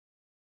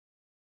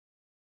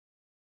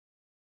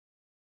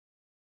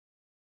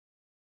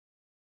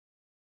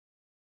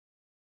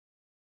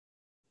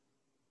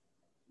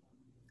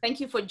Thank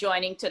you for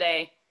joining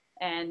today.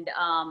 And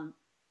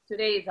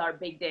today is our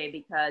big day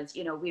because,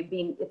 you know,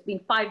 it's been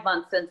 5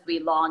 months since we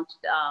launched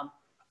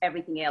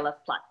Everything ALS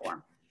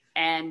platform.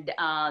 And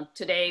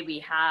today we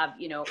have,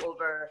 you know,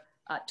 over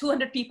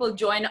 200 people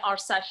join our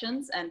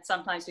sessions, and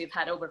sometimes we've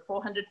had over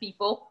 400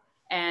 people.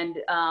 And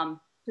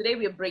today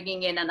we're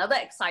bringing in another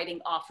exciting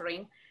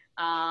offering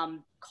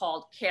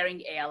called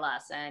Caring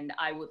ALS. And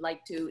I would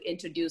like to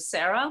introduce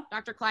Sarah.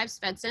 Dr. Clive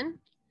Svendsen,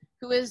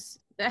 who is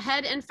the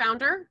head and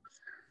founder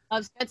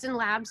of Svendsen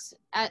Labs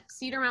at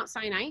Cedars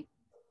Sinai.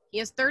 He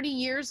has 30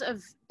 years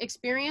of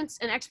experience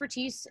and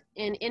expertise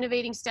in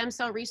innovating stem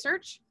cell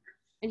research.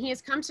 And he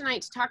has come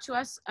tonight to talk to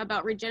us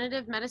about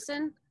regenerative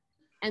medicine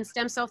and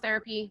stem cell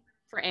therapy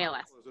for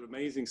ALS. It was an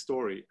amazing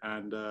story,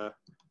 and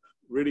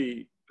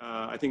really,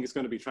 I think it's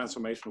going to be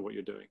transformational what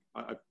you're doing.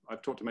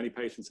 I've talked to many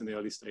patients in the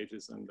early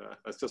stages, and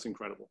that's just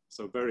incredible.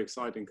 So very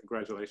exciting.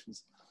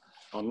 Congratulations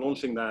on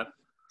launching that.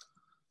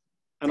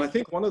 And I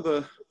think one of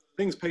the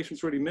things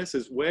patients really miss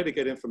is where to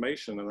get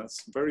information, and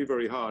that's very,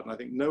 very hard. And I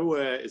think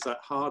nowhere is that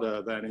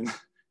harder than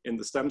in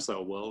the stem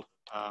cell world,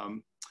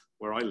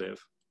 where I live.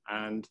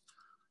 And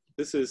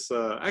this is,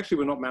 actually,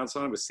 we're not Mount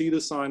Sinai, we're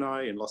Cedars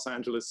Sinai in Los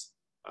Angeles.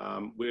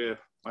 I'm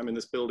in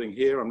this building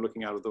here. I'm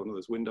looking out of one of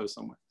those windows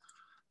somewhere.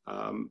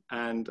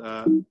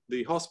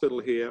 The hospital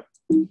here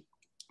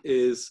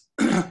is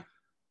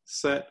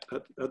set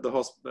at the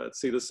hospital at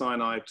Cedars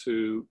Sinai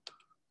to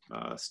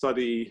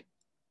study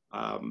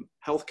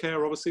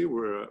healthcare. Obviously,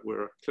 we're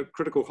a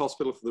critical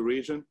hospital for the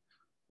region,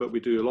 but we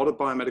do a lot of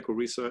biomedical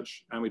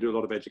research and we do a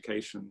lot of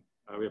education.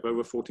 We have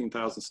over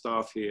 14,000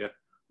 staff here,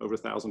 over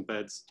 1,000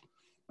 beds.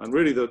 And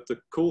really the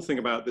cool thing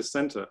about this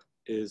center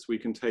is we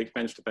can take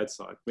bench to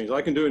bedside. It means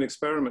I can do an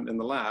experiment in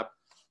the lab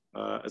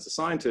as a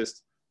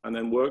scientist and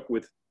then work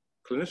with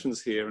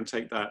clinicians here and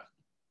take that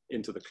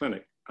into the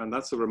clinic. And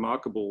that's a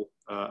remarkable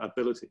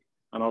ability.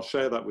 And I'll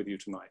share that with you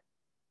tonight.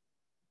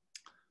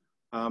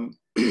 I'm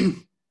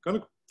going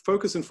to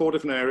focus in 4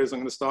 different areas. I'm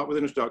going to start with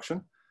an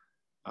introduction.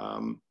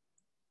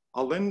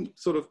 I'll then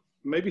sort of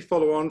maybe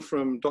follow on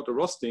from Dr.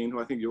 Rothstein, who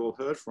I think you all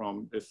heard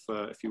from if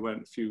you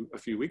went a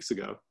few weeks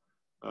ago,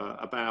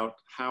 about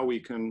how we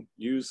can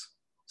use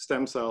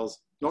stem cells,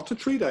 not to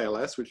treat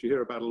ALS, which you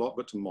hear about a lot,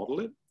 but to model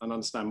it and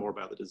understand more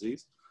about the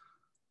disease.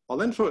 I'll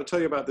then tell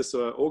you about this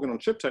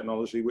organ-on-chip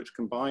technology, which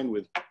combined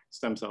with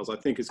stem cells, I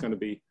think is going to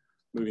be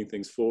moving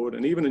things forward.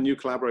 And even a new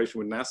collaboration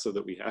with NASA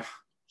that we have.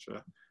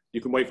 Sure.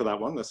 You can wait for that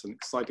one. That's an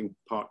exciting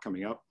part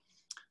coming up.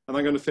 And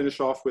I'm going to finish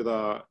off with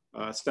our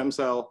stem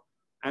cell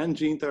and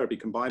gene therapy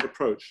combined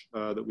approach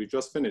that we've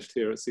just finished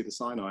here at Cedars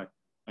Sinai,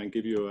 and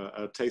give you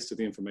a taste of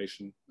the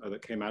information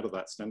that came out of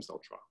that stem cell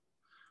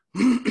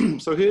trial.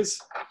 So here's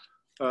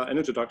an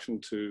introduction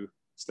to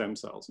stem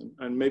cells.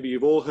 And maybe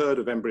you've all heard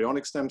of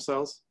embryonic stem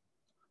cells.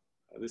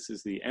 This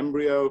is the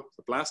embryo,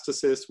 the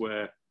blastocyst,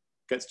 where it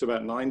gets to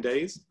about 9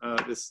 days.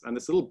 This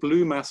little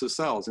blue mass of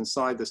cells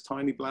inside this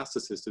tiny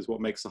blastocyst is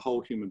what makes a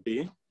whole human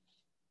being.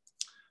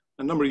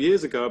 A number of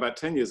years ago, about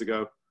 10 years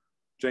ago,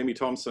 Jamie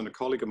Thompson, a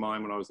colleague of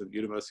mine when I was at the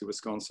University of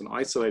Wisconsin,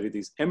 isolated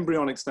these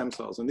embryonic stem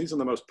cells. And these are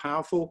the most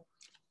powerful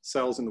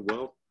cells in the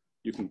world.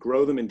 You can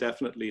grow them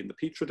indefinitely in the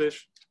Petri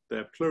dish.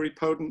 They're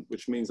pluripotent,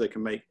 which means they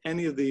can make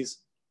any of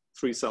these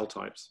 3 cell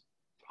types: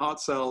 heart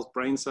cells,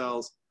 brain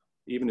cells,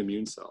 even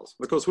immune cells.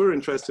 Of course, we're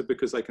interested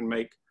because they can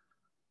make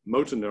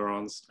motor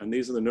neurons, and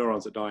these are the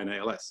neurons that die in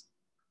ALS.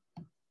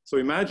 So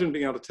imagine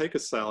being able to take a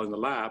cell in the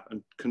lab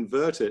and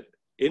convert it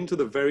into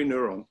the very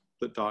neuron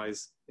that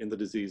dies in the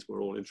disease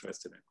we're all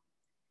interested in.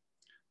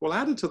 Well,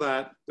 added to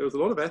that, there was a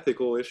lot of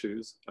ethical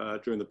issues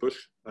during the Bush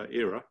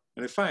era.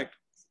 And in fact,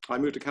 I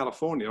moved to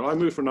California. Well, I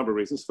moved for a number of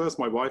reasons. First,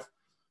 my wife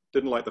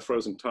didn't like the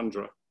frozen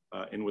tundra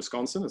in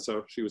Wisconsin, and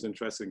so she was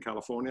interested in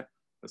California.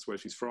 That's where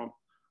she's from.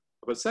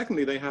 But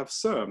secondly, they have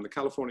CIRM, the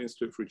California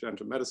Institute for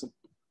Regenerative Medicine,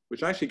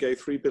 which actually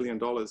gave $3 billion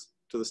to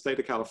the state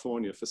of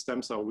California for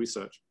stem cell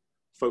research,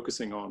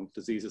 focusing on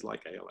diseases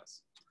like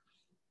ALS.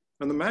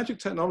 And the magic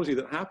technology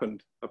that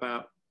happened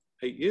about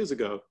 8 years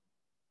ago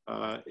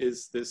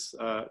is this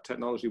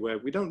technology where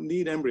we don't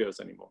need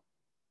embryos anymore.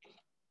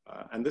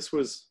 And this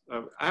was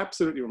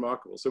absolutely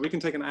remarkable. So we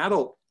can take an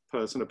adult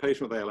person, a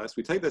patient with ALS,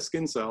 we take their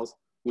skin cells,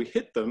 we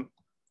hit them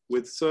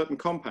with certain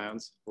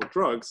compounds or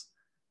drugs,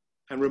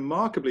 and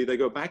remarkably, they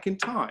go back in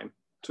time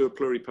to a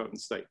pluripotent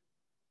state.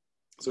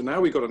 So now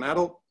we've got an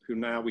adult who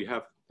now we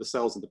have the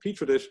cells in the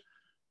Petri dish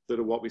that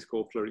are what we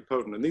call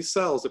pluripotent. And these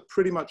cells are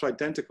pretty much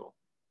identical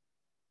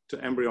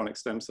to embryonic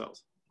stem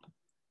cells.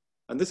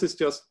 And this is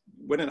just,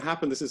 when it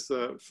happened, this is,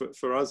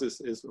 for us,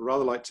 is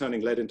rather like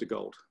turning lead into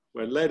gold.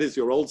 Where lead is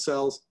your old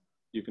cells,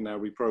 you can now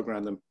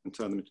reprogram them and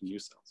turn them into new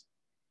cells.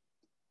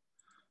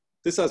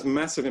 This has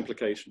massive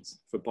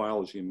implications for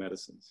biology and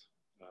medicines.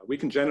 We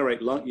can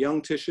generate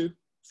young tissue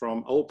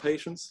from old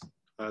patients.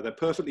 They're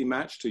perfectly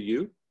matched to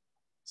you.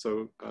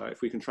 So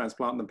if we can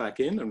transplant them back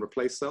in and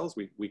replace cells,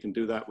 we can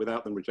do that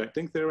without them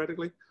rejecting,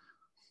 theoretically.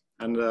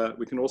 And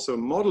we can also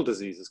model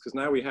diseases, because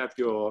now we have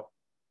your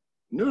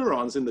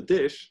neurons in the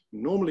dish.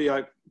 Normally,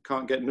 I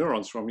can't get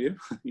neurons from you.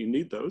 You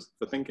need those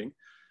for thinking.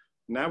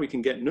 now we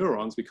can get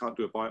neurons. We can't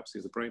do a biopsy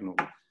of the brain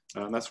normally.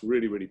 And that's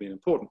really, really been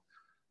important.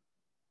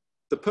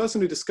 The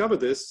person who discovered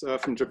this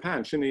from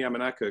Japan, Shinya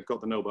Yamanaka,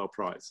 got the Nobel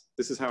Prize.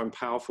 This is how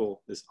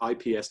powerful this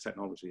iPS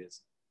technology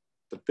is.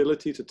 The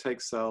ability to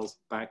take cells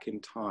back in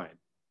time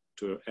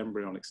to an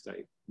embryonic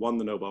state, won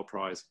the Nobel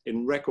Prize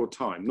in record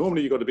time.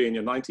 Normally you've got to be in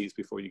your 90s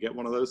before you get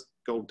one of those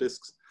gold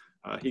discs.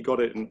 He got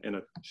it in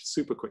a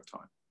super quick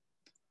time.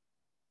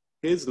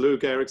 Here's Lou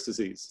Gehrig's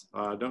disease.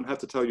 I don't have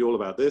to tell you all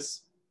about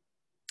this.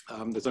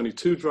 There's only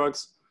 2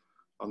 drugs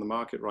on the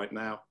market right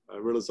now,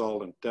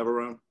 riluzole and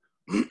devarone.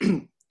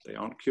 They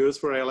aren't cures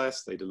for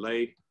ALS. They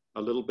delay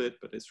a little bit,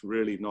 but it's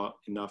really not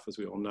enough, as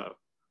we all know.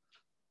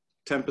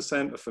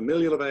 10% are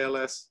familial of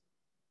ALS,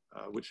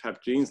 which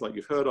have genes like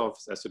you've heard of,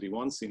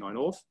 SOD1,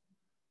 C9orf.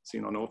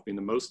 C9orf being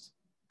the most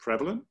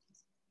prevalent.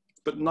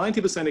 But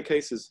 90% of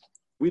cases,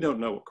 we don't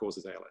know what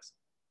causes ALS.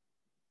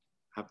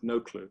 Have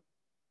no clue.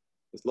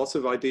 There's lots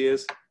of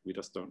ideas, we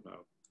just don't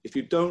know. If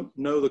you don't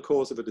know the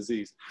cause of a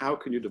disease, how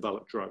can you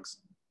develop drugs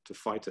to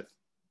fight it?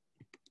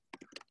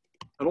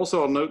 And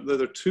also I'll note that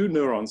there are 2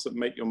 neurons that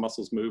make your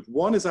muscles move.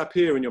 One is up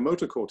here in your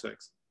motor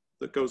cortex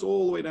that goes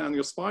all the way down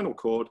your spinal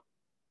cord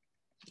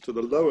to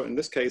the lower, in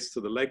this case,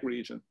 to the leg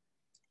region.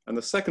 And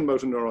the second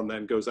motor neuron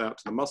then goes out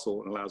to the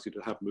muscle and allows you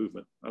to have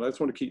movement. And I just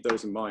want to keep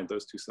those in mind,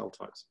 those 2 cell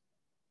types.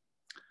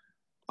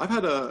 I've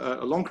had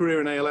a long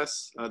career in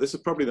ALS. This is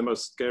probably the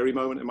most scary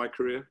moment in my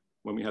career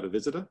when we had a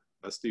visitor,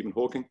 Stephen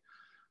Hawking.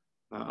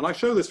 And I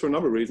show this for a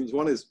number of reasons.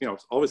 One is,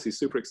 obviously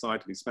super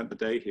excited. He spent the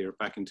day here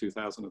back in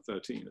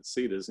 2013 at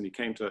Cedars, and he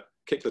came to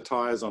kick the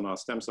tires on our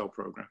stem cell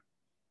program.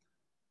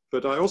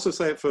 But I also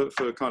say it for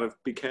kind of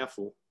be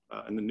careful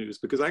in the news,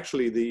 because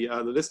actually the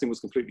listing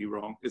was completely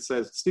wrong. It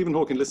says Stephen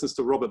Hawking listens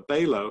to Robert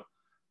Balow,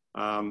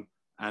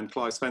 and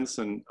Clive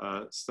Svendsen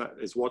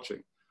is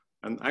watching.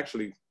 And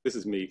actually, this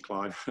is me,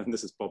 Clive, and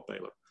this is Bob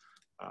Balow.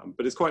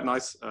 But it's quite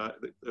nice.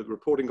 The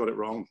reporting got it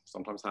wrong,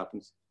 sometimes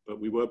happens,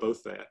 but we were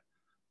both there.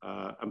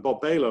 And Bob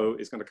Balow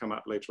is going to come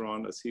up later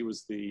on, as he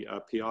was the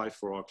PI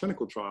for our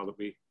clinical trial that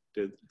we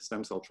did, the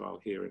stem cell trial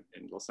here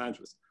in Los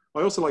Angeles.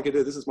 I also like it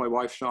here. This is my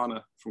wife,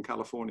 Shana, from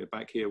California,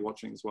 back here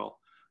watching as well,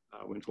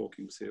 when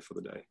Hawking was here for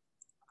the day.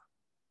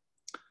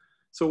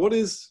 So what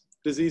is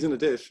disease in a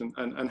dish,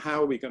 and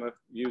how are we going to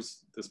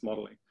use this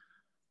modeling?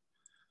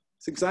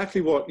 It's exactly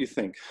what you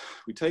think.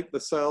 We take the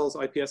cells,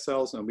 iPS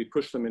cells, and we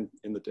push them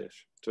in the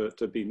dish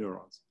to be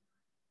neurons.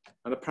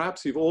 And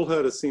perhaps you've all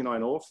heard of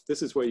C9orf.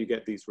 This is where you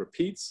get these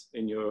repeats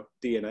in your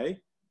DNA,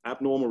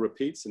 abnormal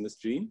repeats in this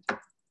gene.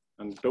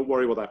 And don't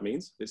worry what that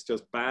means. It's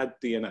just bad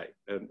DNA.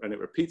 And it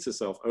repeats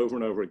itself over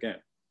and over again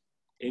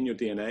in your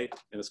DNA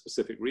in a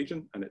specific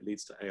region, and it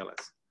leads to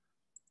ALS.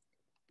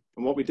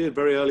 And what we did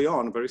very early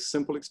on, a very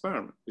simple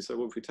experiment. We said,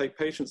 well, if we take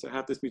patients that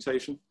have this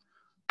mutation,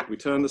 we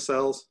turn the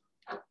cells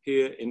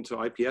here into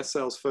iPS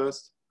cells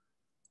first,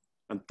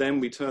 and then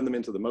we turn them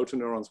into the motor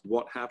neurons,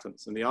 what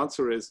happens? And the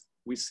answer is,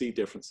 we see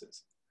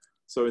differences.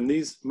 So in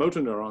these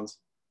motor neurons,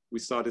 we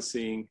started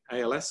seeing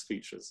ALS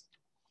features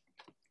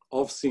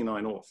of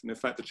C9orf. And in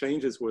fact, the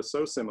changes were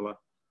so similar,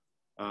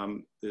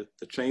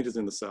 the changes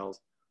in the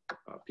cells,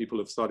 people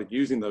have started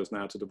using those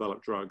now to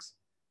develop drugs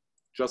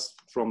just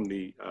from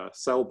the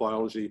cell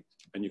biology,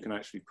 and you can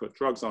actually put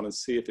drugs on and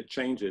see if it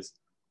changes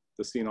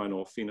the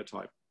C9orf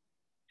phenotype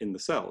in the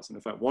cells. And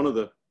in fact, one of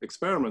the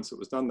experiments that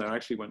was done there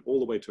actually went all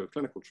the way to a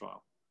clinical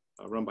trial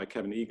run by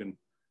Kevin Egan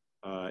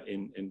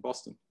in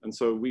Boston. And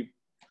so we're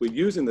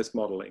using this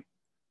modeling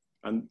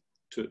and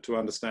to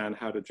understand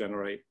how to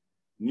generate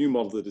new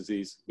models of the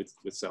disease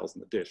with cells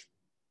in the dish.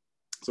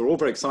 So we're all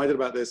very excited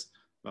about this,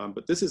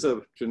 but this is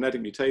a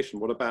genetic mutation.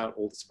 What about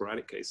all the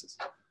sporadic cases?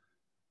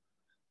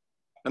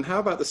 And how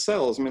about the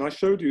cells? I mean, I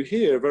showed you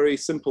here very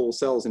simple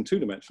cells in 2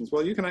 dimensions.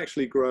 Well, you can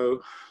actually grow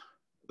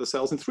the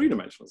cells in 3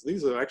 dimensions.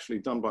 These are actually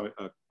done by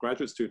a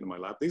graduate student in my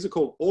lab. These are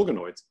called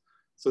organoids.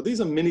 So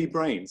these are mini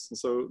brains. And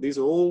so these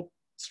are all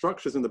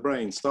structures in the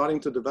brain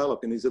starting to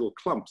develop in these little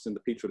clumps in the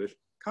petri dish.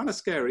 Kind of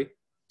scary.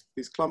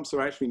 These clumps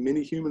are actually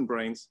mini human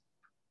brains.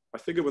 I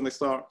figure when they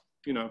start,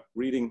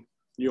 reading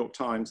New York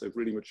Times, they've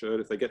really matured.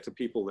 If they get to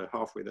people, they're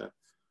halfway there.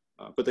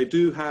 But they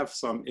do have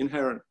some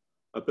inherent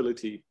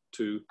ability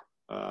to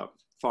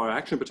fire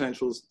action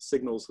potentials,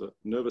 signals the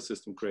nervous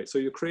system creates. So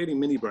you're creating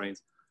mini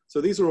brains.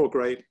 So these are all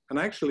great. And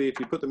actually, if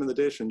you put them in the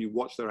dish and you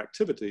watch their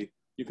activity,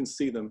 you can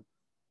see them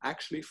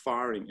actually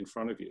firing in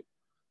front of you.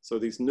 So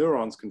these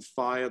neurons can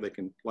fire, they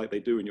can, like they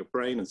do in your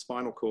brain and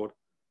spinal cord.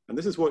 And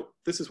this is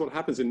what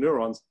happens in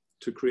neurons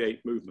to create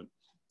movement.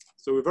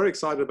 So we're very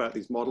excited about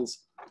these models.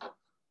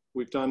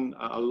 We've done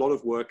a lot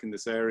of work in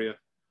this area.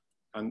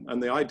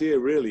 And the idea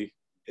really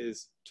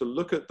is to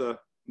look at the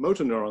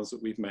motor neurons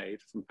that we've made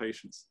from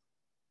patients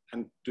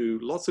and do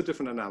lots of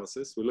different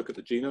analysis. We'll look at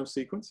the genome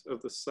sequence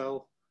of the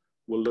cell.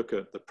 We'll look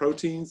at the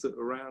proteins that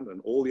are around and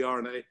all the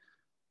RNA.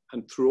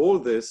 And through all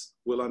of this,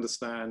 we'll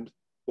understand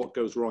what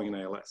goes wrong in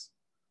ALS.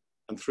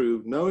 And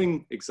through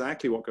knowing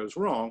exactly what goes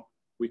wrong,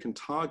 we can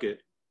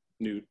target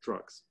new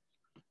drugs.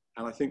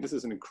 And I think this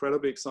is an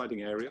incredibly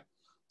exciting area.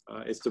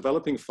 It's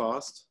developing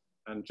fast.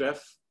 And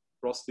Jeff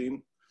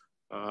Rothstein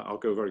I'll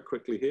go very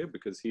quickly here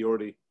because he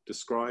already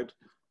described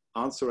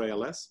Answer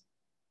ALS.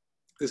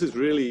 This is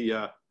really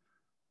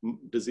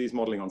disease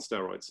modeling on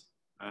steroids.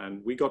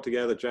 And we got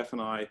together, Jeff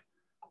and I,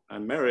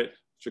 and Merit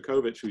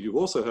Jakovich, who you've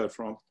also heard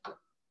from,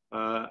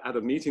 at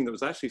a meeting that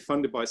was actually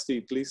funded by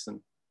Steve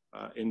Gleason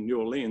in New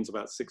Orleans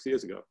about 6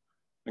 years ago,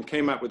 and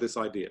came up with this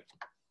idea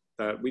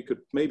that we could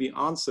maybe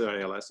answer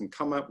ALS and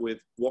come up with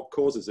what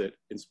causes it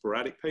in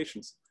sporadic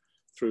patients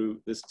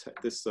through this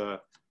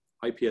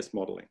IPS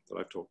modeling that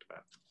I've talked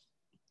about.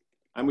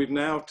 And we've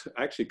now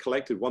actually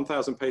collected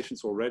 1,000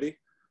 patients already.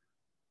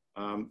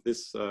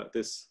 This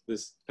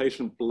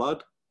patient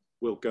blood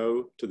will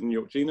go to the New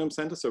York Genome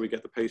Center, so we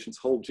get the patient's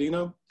whole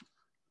genome.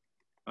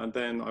 And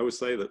then I would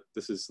say that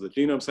this is the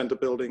Genome Center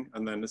building,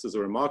 and then this is a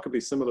remarkably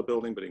similar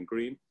building, but in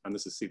green, and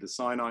this is Cedars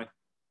Sinai.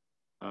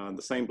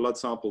 The same blood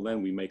sample,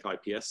 then we make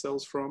iPS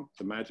cells from,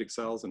 the magic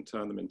cells, and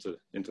turn them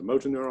into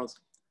motor neurons.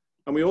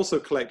 And we also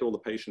collect all the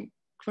patient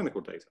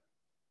clinical data.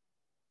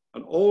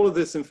 And all of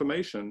this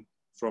information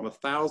from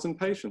 1,000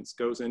 patients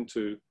goes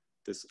into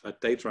this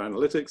data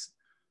analytics,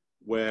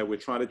 where we're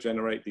trying to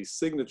generate these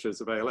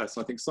signatures of ALS.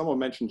 And I think someone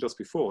mentioned just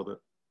before that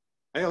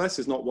ALS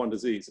is not one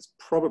disease. It's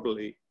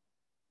probably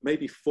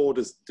maybe 4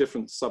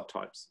 different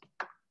subtypes.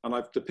 And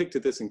I've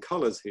depicted this in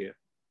colors here,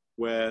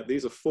 where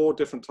these are 4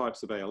 different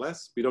types of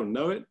ALS. We don't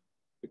know it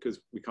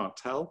because we can't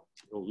tell.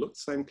 It all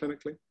looks the same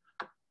clinically.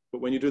 But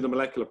when you do the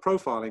molecular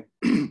profiling,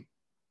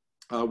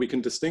 we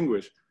can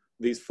distinguish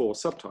these 4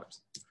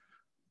 subtypes.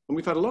 And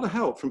we've had a lot of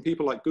help from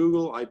people like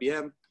Google,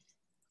 IBM.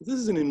 This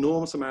is an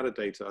enormous amount of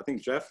data. I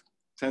think Jeff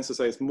tends to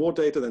say it's more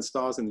data than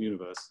stars in the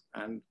universe.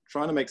 And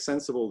trying to make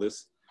sense of all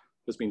this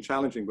has been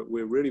challenging, but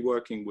we're really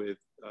working with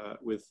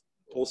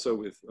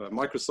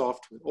Microsoft,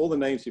 with all the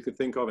names you could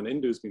think of, and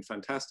Indu's been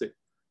fantastic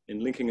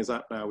in linking us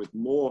up now with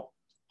more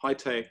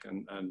high-tech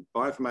and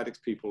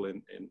bioinformatics people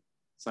in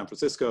San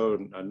Francisco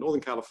and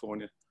Northern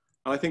California.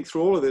 And I think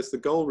through all of this, the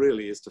goal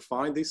really is to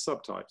find these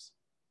subtypes,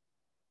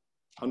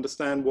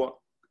 understand what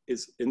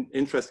is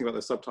interesting about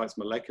those subtypes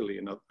molecularly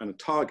and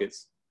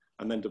targets,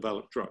 and then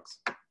develop drugs.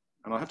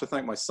 And I have to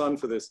thank my son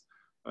for this.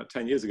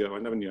 10 years ago, I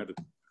never knew how to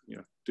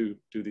do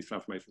these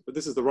transformations. But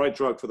this is the right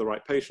drug for the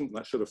right patient, and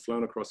that should have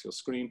flown across your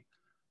screen.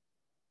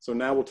 So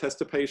now we'll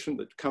test a patient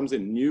that comes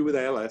in new with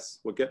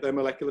ALS. We'll get their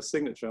molecular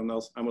signature, and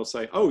we'll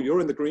say, oh,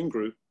 you're in the green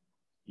group.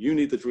 You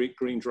need the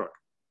green drug.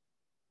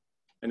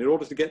 And in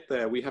order to get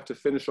there, we have to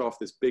finish off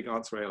this big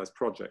Answer ALS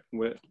project.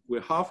 And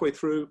we're halfway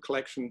through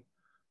collection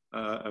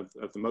of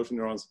the motor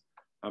neurons.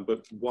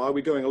 But while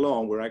we're going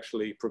along, we're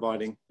actually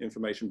providing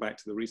information back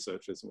to the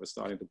researchers, and we're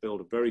starting to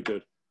build a very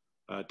good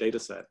data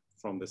set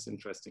from this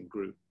interesting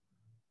group.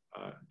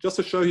 Just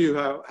to show you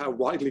how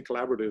widely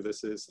collaborative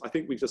this is, I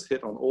think we just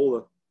hit on all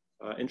the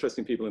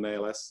interesting people in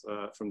ALS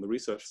from the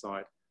research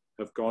side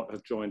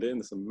have joined in.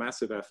 It's a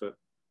massive effort.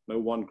 No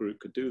one group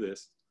could do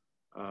this.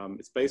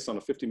 It's based on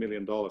a $50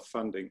 million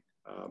funding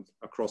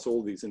across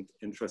all these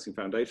interesting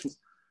foundations.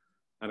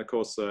 And of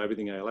course,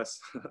 Everything ALS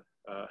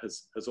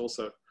has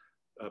also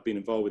been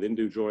involved with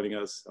Indu joining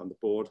us on the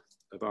board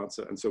of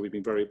Answer. And so we've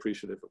been very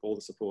appreciative of all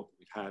the support that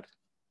we've had.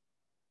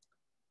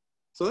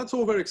 So that's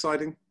all very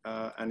exciting.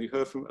 And you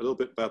heard from a little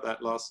bit about that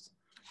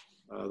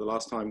the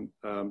last time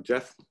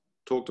Jeff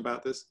talked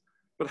about this.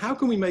 But how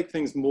can we make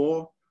things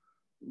more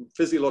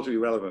physiologically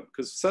relevant?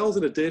 Because cells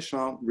in a dish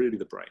aren't really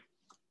the brain.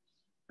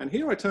 And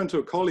here I turn to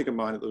a colleague of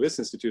mine at the Wyss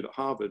Institute at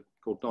Harvard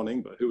called Don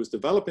Ingber, who was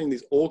developing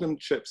these organ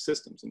chip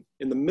systems. And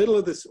in the middle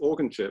of this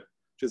organ chip,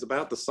 which is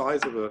about the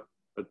size of a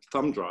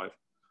thumb drive,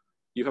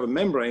 you have a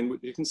membrane which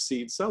you can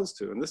seed cells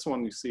to. And this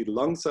one, you seed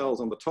lung cells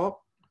on the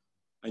top,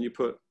 and you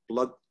put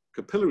blood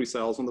capillary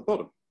cells on the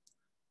bottom.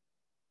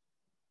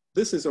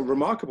 This is a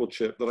remarkable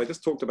chip that I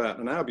just talked about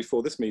an hour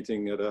before this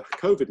meeting at a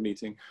COVID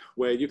meeting,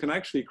 where you can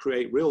actually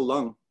create real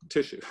lung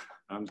tissue.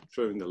 I'm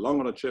showing the lung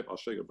on a chip. I'll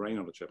show you a brain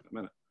on a chip in a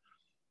minute.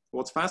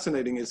 What's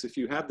fascinating is if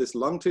you have this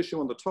lung tissue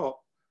on the top,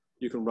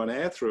 you can run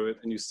air through it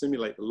and you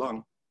simulate the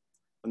lung.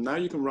 And now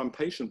you can run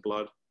patient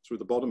blood through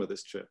the bottom of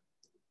this chip.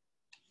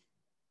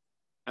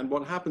 And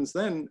what happens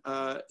then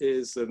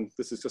is, and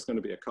this is just going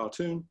to be a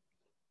cartoon,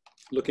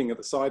 looking at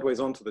the sideways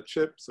onto the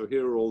chip. So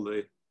here are all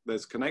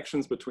there's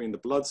connections between the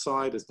blood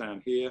side is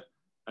down here,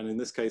 and in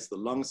this case, the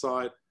lung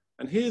side.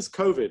 And here's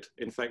COVID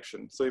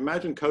infection. So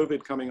imagine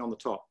COVID coming on the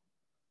top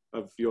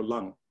of your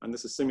lung, and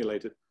this is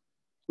simulated.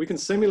 We can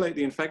simulate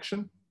the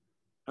infection,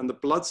 and the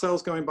blood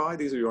cells going by,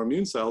 these are your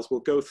immune cells, will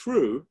go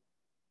through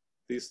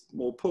these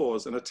small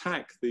pores and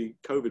attack the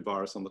COVID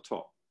virus on the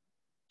top.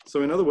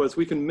 So in other words,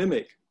 we can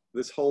mimic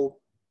this whole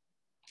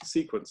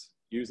sequence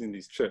using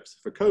these chips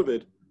for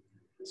COVID.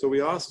 So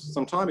we asked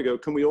some time ago,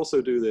 can we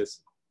also do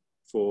this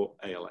for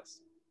ALS?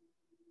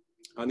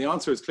 And the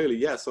answer is clearly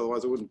yes,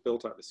 otherwise I wouldn't have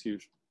built out this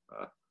huge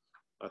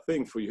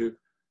thing for you.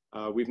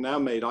 We've now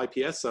made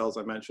iPS cells,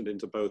 I mentioned,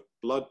 into both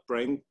blood,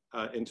 brain,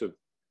 into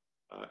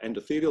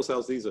endothelial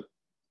cells. These are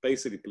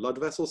basically blood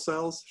vessel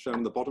cells shown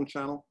in the bottom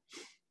channel.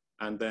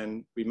 And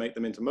then we make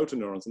them into motor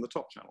neurons in the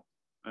top channel.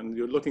 And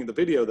you're looking at the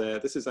video there.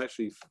 This is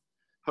actually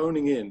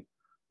honing in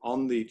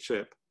on the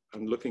chip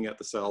and looking at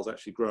the cells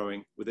actually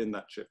growing within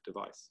that chip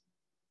device.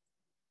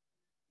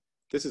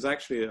 This is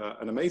actually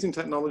an amazing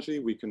technology.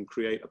 We can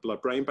create a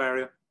blood-brain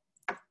barrier.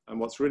 And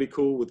what's really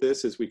cool with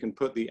this is we can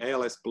put the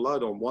ALS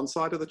blood on one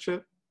side of the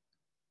chip,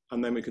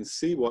 and then we can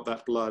see what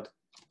that blood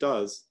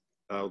does,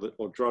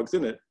 or drugs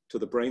in it, to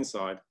the brain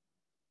side,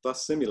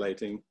 thus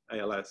simulating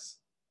ALS.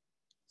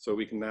 So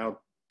we can now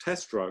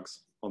test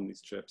drugs on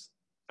these chips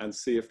and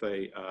see if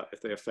they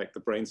affect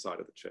the brain side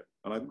of the chip.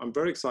 And I'm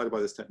very excited by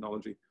this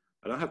technology.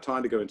 I don't have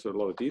time to go into a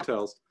lot of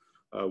details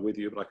with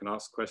you, but I can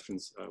ask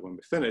questions when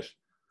we finish.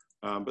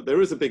 But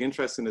there is a big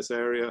interest in this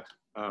area.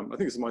 I think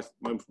this is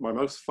my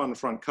most fun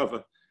front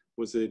cover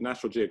was the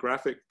National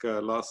Geographic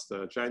last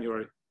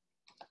January.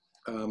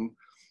 And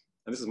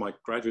this is my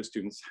graduate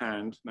student's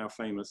hand, now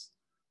famous,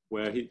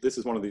 where this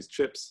is one of these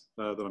chips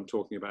that I'm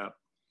talking about.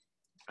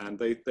 And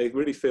they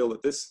really feel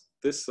that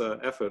this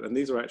effort, and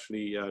these are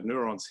actually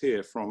neurons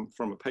here from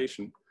a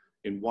patient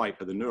in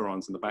white, are the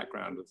neurons in the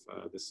background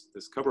of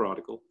this cover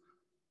article.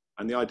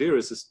 And the idea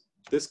is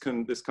this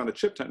kind of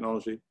chip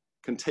technology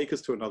can take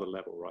us to another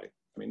level, right?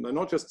 I mean, they're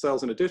not just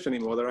cells in a dish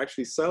anymore, they're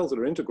actually cells that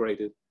are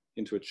integrated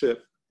into a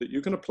chip that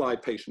you can apply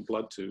patient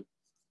blood to,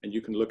 and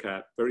you can look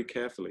at very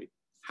carefully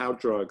how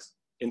drugs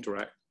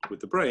interact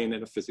with the brain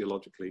in a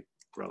physiologically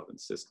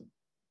relevant system.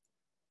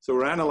 So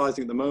we're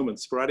analyzing at the moment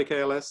sporadic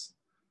ALS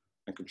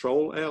and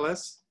control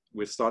ALS.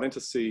 We're starting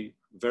to see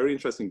very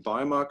interesting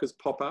biomarkers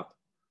pop up,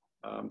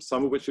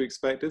 some of which we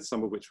expected,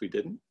 some of which we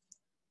didn't.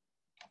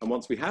 And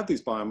once we have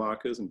these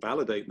biomarkers and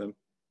validate them,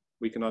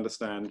 we can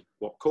understand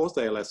what caused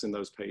ALS in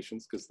those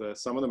patients, because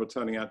some of them are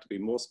turning out to be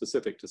more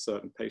specific to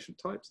certain patient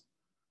types.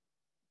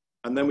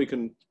 And then we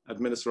can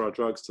administer our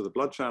drugs to the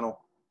blood channel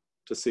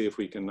to see if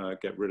we can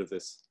get rid of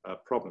this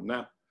problem.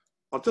 Now,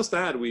 I'll just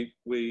add,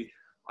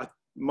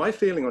 my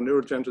feeling on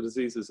neurodegenerative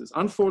diseases is,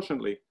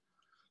 unfortunately,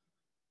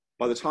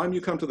 by the time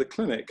you come to the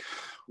clinic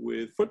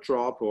with foot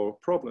drop or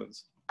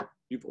problems,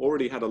 you've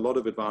already had a lot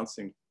of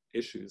advancing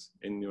issues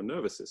in your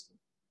nervous system.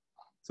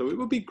 So it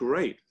would be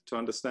great to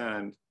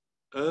understand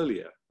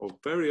earlier, or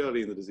very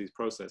early in the disease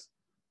process,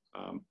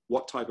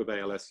 what type of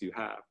ALS you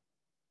have.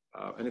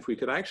 And if we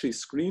could actually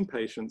screen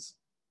patients,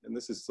 and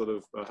this is sort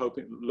of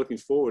looking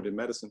forward in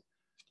medicine,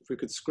 if we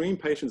could screen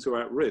patients who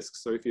are at risk,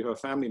 so if you have a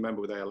family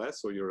member with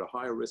ALS or you're at a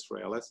higher risk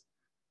for ALS,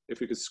 if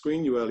we could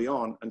screen you early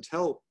on and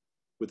tell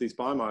with these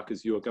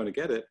biomarkers you are going to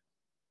get it,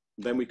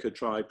 then we could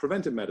try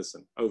preventive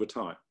medicine over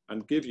time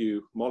and give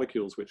you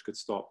molecules which could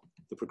stop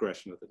the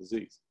progression of the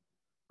disease.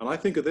 And I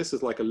think of this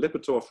as like a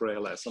Lipitor for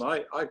ALS. And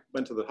I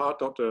went to the heart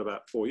doctor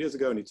about 4 years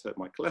ago, and he said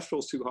my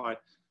cholesterol's too high.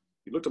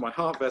 He looked at my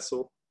heart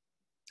vessel,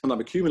 and I'm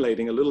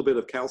accumulating a little bit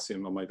of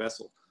calcium on my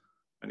vessel.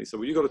 And he said,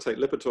 well, you got to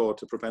take Lipitor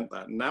to prevent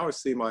that. And now I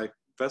see my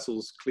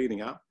vessels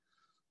cleaning up.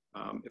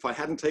 If I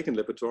hadn't taken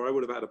Lipitor, I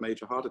would have had a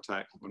major heart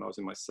attack when I was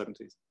in my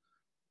 70s.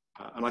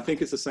 And I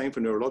think it's the same for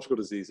neurological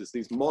diseases.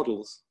 These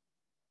models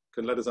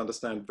can let us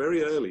understand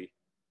very early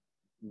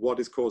what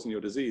is causing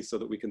your disease, so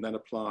that we can then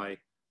apply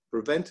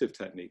preventive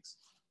techniques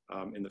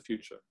in the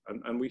future.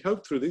 And we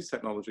hope through these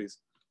technologies,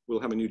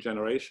 we'll have a new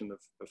generation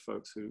of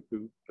folks who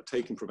are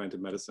taking preventive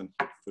medicine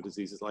for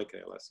diseases like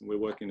ALS. And we're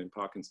working in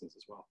Parkinson's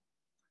as well.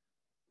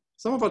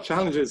 Some of our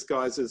challenges,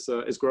 guys,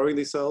 is growing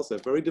these cells. They're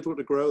very difficult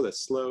to grow, they're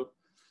slow.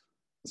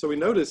 So we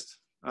noticed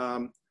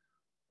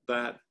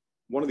that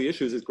one of the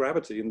issues is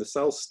gravity, and the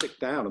cells stick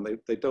down and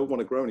they don't want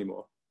to grow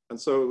anymore. And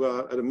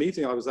so at a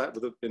meeting I was at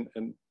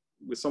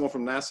with someone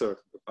from NASA,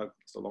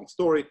 it's a long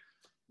story,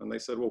 and they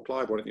said, well,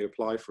 Clive, why don't you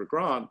apply for a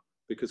grant?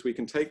 Because we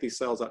can take these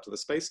cells up to the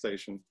space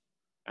station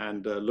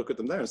and look at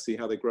them there and see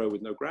how they grow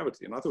with no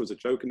gravity. And I thought it was a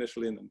joke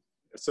initially, and then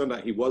it turned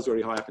out he was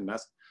very high up in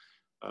NASA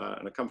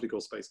and a company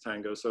called Space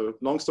Tango. So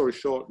long story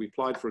short, we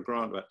applied for a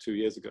grant about 2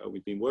 years ago.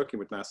 We've been working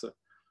with NASA.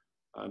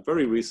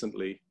 Very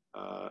recently,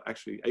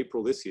 actually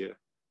April this year,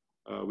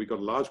 we got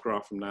a large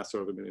grant from NASA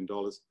of $1 million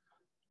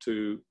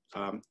to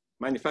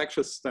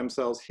manufacture stem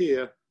cells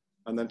here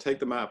and then take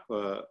them up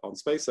on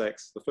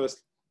SpaceX. The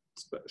first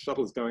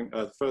shuttle is going,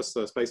 the first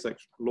SpaceX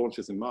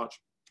launches in March,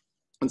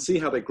 and see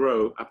how they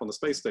grow up on the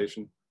space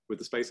station with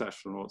the space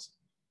astronauts,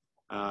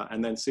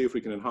 and then see if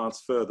we can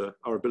enhance further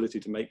our ability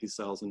to make these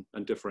cells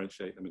and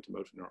differentiate them into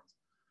motor neurons.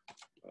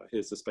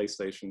 Here's the space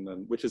station,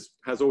 which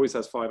always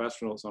has 5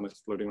 astronauts on it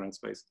floating around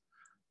space.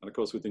 And of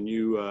course, with the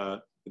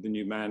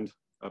new manned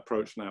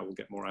approach now, we'll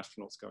get more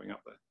astronauts going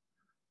up there.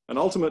 And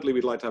ultimately,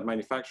 we'd like to have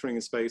manufacturing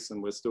in space,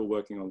 and we're still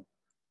working on,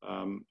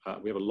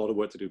 we have a lot of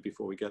work to do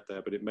before we get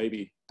there, but it may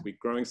be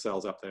growing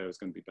cells up there is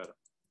going to be better.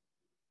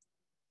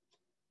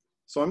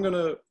 So I'm going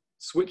to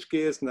switch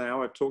gears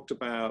now. I've talked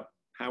about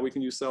how we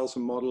can use cells for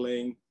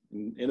modeling.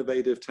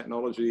 Innovative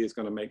technology is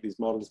going to make these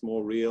models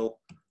more real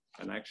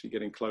and actually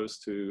getting close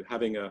to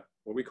having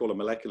what we call a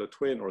molecular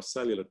twin or a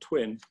cellular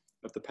twin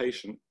of the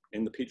patient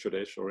in the petri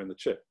dish or in the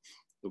chip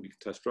that we can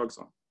test drugs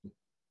on.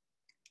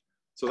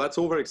 So that's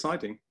all very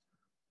exciting,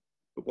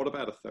 but what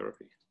about a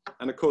therapy?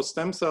 And of course,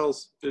 stem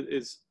cells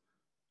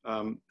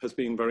has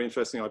been very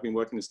interesting. I've been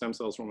working with stem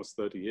cells for almost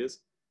 30 years.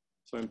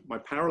 So in my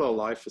parallel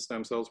life for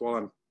stem cells, while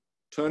I'm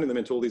turning them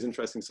into all these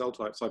interesting cell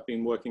types, I've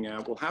been working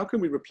out, well, how can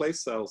we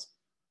replace cells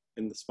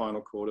in the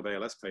spinal cord of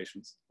ALS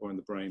patients or in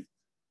the brain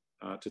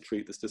to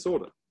treat this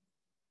disorder?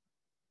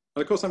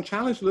 And of course, I'm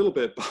challenged a little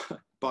bit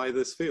by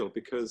this field,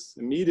 because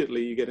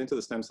immediately you get into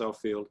the stem cell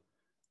field,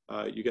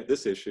 you get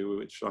this issue,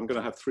 which I'm going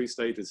to have 3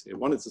 stages here.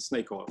 One is the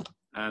snake oil.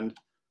 And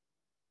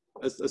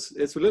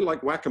it's a little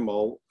like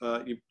whack-a-mole.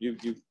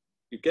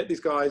 You get these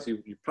guys,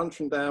 you punch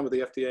them down with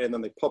the FDA, and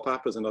then they pop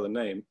up as another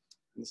name.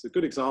 And this is a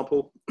good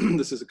example.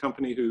 This is a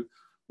company who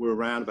were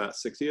around about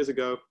 6 years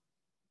ago.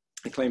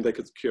 They claimed they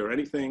could cure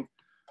anything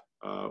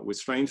with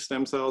strange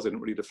stem cells. They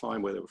didn't really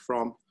define where they were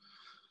from.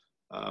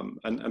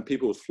 And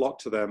people would flock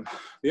to them.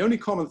 The only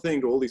common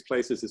thing to all these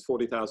places is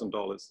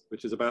 $40,000,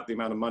 which is about the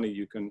amount of money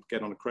you can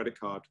get on a credit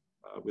card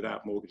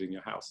without mortgaging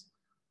your house.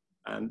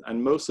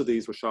 And most of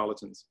these were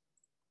charlatans.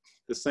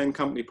 The same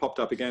company popped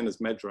up again as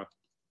Medra.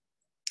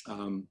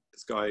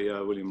 This guy,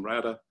 William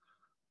Rader,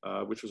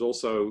 which was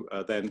also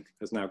then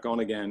has now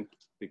gone again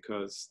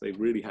because they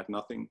really had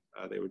nothing.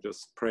 They were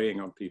just preying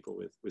on people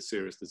with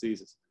serious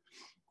diseases.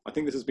 I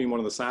think this has been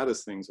one of the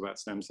saddest things about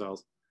stem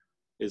cells,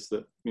 is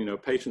that, you know,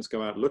 patients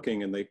go out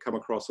looking and they come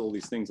across all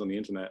these things on the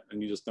internet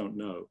and you just don't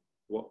know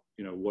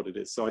what it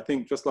is. So I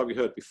think, just like we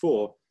heard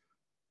before,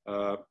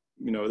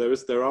 you know,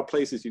 there are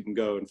places you can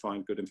go and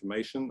find good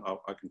information.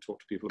 I can talk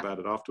to people about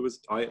it afterwards.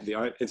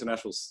 The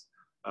International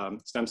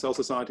Stem Cell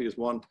Society is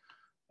one,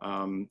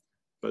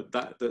 but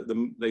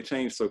they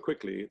change so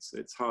quickly,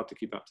 it's hard to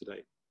keep up to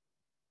date.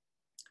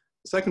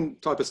 The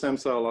second type of stem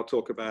cell I'll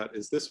talk about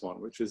is this one,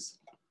 which is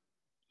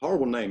a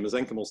horrible name,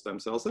 mesenchymal stem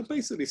cells. They're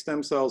basically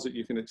stem cells that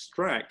you can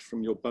extract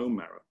from your bone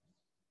marrow.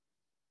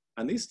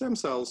 And these stem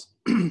cells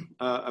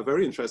are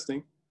very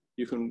interesting.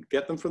 You can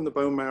get them from the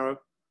bone marrow.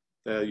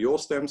 They're your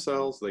stem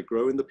cells. They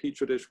grow in the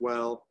petri dish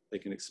well. They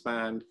can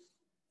expand.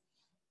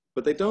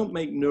 But they don't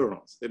make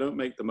neurons. They don't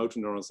make the motor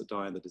neurons that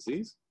die in the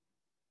disease.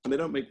 And they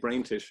don't make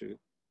brain tissue.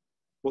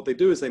 What they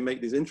do is they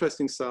make these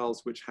interesting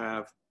cells which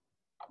have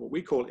what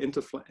we call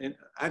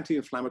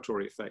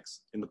anti-inflammatory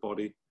effects in the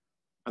body.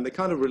 And they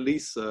kind of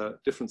release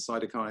different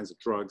cytokines,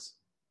 drugs,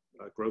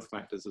 growth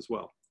factors as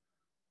well.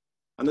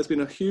 And there's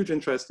been a huge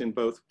interest in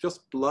both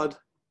just blood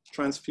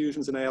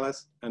transfusions in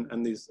ALS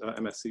and these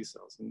MSC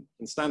cells.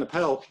 And Stan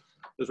Appel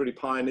has really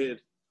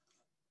pioneered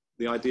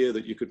the idea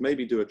that you could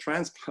maybe do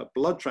a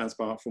blood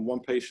transplant from one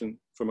patient,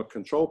 from a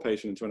control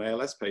patient into an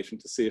ALS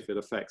patient, to see if it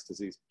affects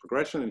disease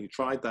progression. And he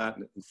tried that,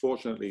 and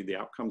unfortunately the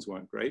outcomes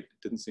weren't great.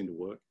 It didn't seem to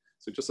work.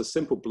 So just a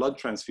simple blood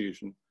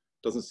transfusion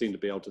doesn't seem to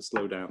be able to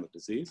slow down the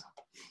disease.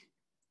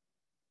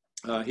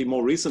 He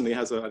more recently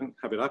has, I don't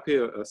have it up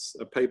here,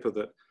 a paper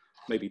that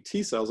maybe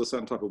T cells, a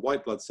certain type of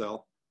white blood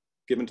cell,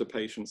 given to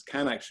patients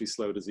can actually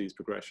slow disease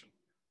progression.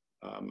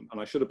 And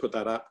I should have put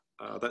that up.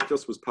 That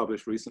just was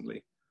published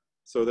recently.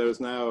 So there is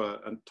now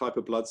a type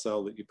of blood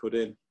cell that you put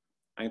in,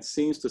 and it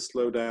seems to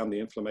slow down the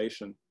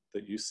inflammation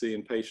that you see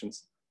in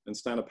patients. And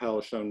Stan Appel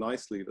has shown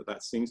nicely that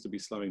that seems to be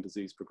slowing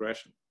disease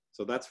progression.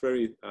 So that's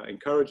very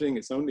encouraging.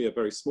 It's only a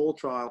very small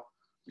trial.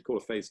 We call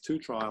it a phase 2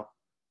 trial.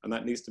 And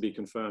that needs to be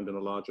confirmed in a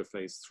larger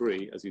phase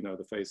 3. As you know,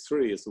 the phase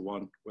 3 is the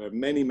one where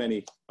many,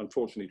 many,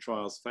 unfortunately,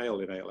 trials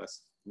fail in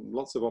ALS.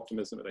 Lots of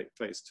optimism at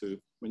phase 2.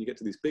 When you get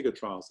to these bigger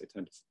trials, they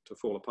tend to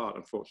fall apart,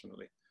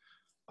 unfortunately.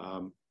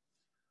 On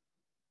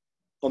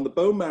the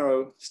bone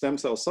marrow stem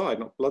cell side,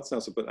 not blood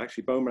cells, but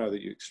actually bone marrow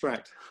that you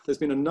extract, there's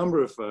been a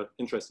number of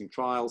interesting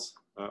trials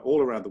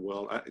all around the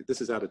world.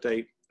 This is out of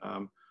date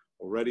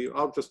already.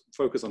 I'll just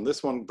focus on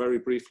this one very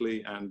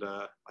briefly. And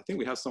I think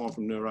we have someone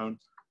from Neurone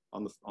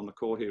on the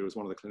call here as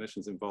one of the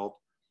clinicians involved.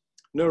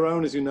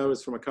 Neurone, as you know,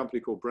 is from a company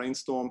called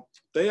Brainstorm.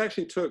 They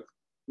actually took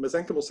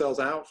mesenchymal cells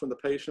out from the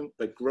patient.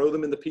 They grow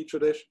them in the petri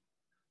dish,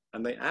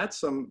 and they add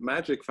some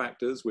magic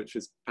factors, which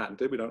is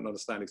patented. We don't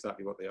understand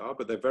exactly what they are,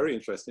 but they're very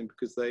interesting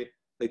because they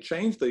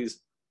change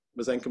these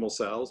mesenchymal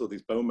cells, or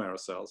these bone marrow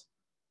cells,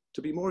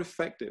 to be more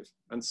effective,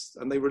 and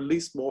they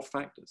release more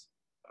factors.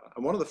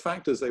 And one of the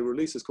factors they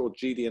release is called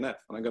GDNF,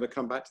 and I'm going to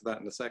come back to that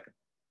in a second.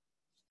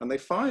 And they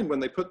find when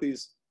they put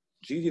these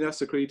GDNF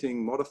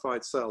secreting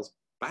modified cells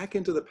back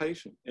into the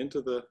patient,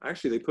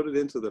 actually they put it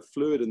into the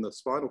fluid in the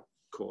spinal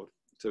cord,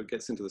 so it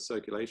gets into the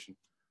circulation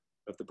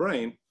of the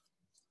brain.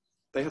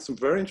 They have some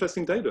very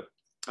interesting data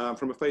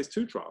from a phase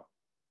 2 trial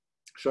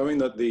showing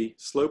that the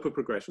slope of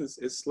progression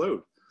is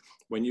slowed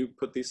when you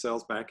put these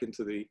cells back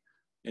into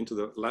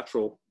the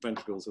lateral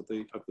ventricles of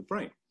the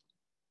brain.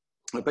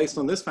 Based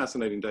on this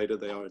fascinating data,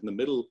 they are in the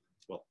middle,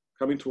 well,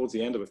 coming towards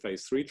the end of a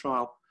phase 3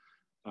 trial.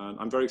 And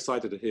I'm very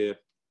excited to hear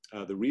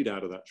the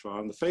readout of that trial.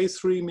 And the phase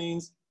 3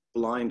 means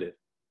blinded. It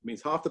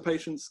means half the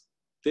patients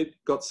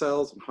got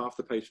cells and half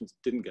the patients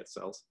didn't get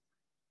cells.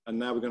 And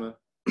now we're going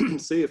to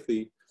see if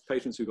the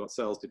patients who got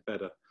cells did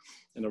better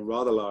in a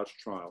rather large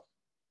trial.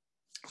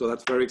 So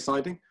that's very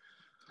exciting.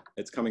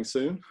 It's coming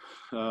soon.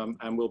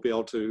 And we'll be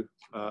able to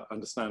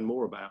understand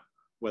more about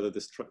whether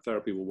this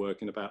therapy will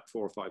work in about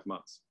 4 or 5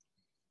 months.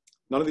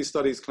 None of these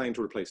studies claim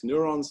to replace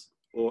neurons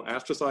or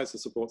astrocytes or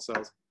support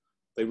cells.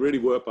 They really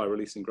work by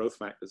releasing growth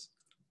factors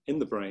in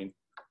the brain,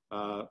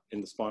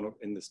 in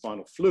the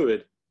spinal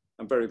fluid,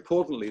 And very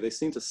importantly, they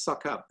seem to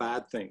suck up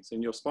bad things.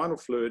 In your spinal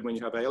fluid, when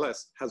you have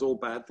ALS, has all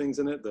bad things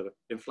in it that are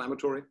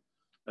inflammatory.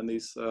 And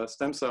these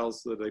stem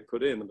cells that they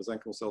put in, the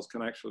mesenchymal cells,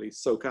 can actually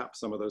soak up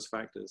some of those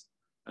factors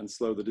and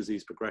slow the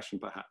disease progression,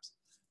 perhaps.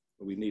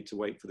 But we need to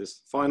wait for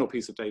this final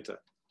piece of data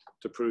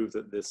to prove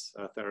that this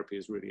therapy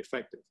is really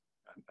effective.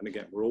 And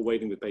again, we're all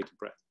waiting with bated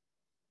breath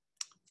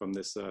from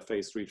this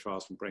phase 3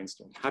 trials from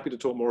Brainstorm. Happy to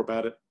talk more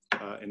about it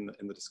in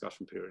the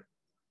discussion period.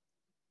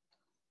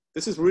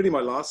 This is really my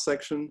last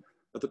section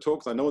of the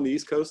talk. I know on the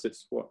East Coast,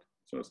 it's what?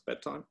 So it's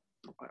bedtime.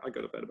 I go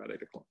to bed about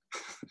 8 o'clock.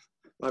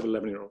 I have an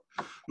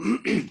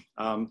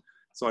 11-year-old.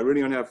 So I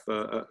really only have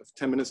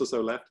 10 minutes or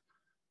so left.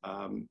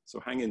 So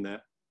hang in there.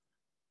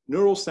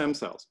 Neural stem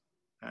cells.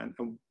 And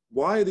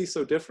why are these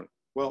so different?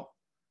 Well,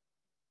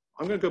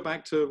 I'm going to go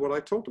back to what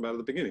I talked about at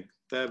the beginning.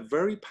 They're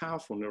very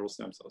powerful neural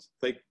stem cells.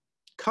 They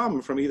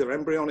come from either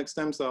embryonic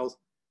stem cells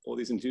or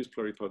these induced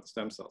pluripotent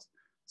stem cells.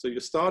 So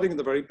you're starting at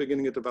the very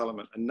beginning of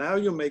development, and now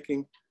you're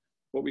making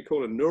what we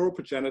call a neural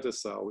progenitor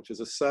cell, which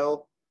is a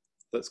cell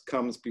that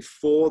comes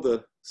before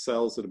the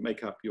cells that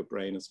make up your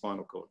brain and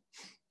spinal cord.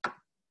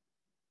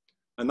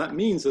 And that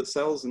means that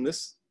cells in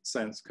this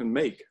sense can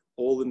make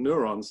all the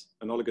neurons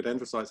and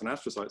oligodendrocytes and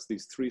astrocytes,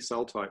 these 3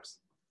 cell types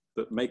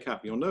that make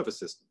up your nervous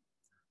system.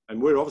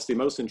 And we're obviously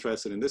most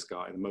interested in this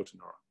guy, the motor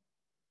neuron.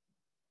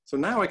 So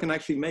now I can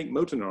actually make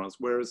motor neurons,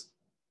 whereas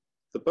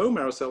the bone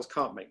marrow cells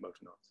can't make motor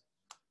neurons.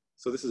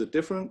 So this is a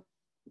different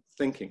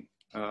thinking,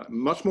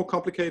 much more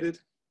complicated.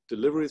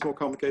 Delivery is more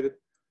complicated.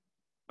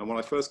 And when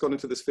I first got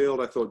into this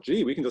field, I thought,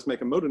 gee, we can just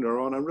make a motor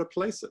neuron and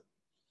replace it.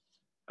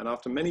 And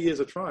after many years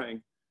of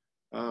trying,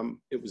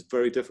 it was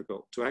very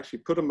difficult to actually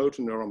put a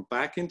motor neuron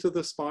back into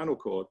the spinal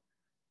cord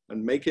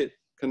and make it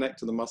connect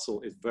to the muscle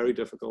is very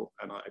difficult.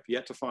 And I've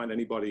yet to find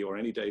anybody or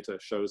any data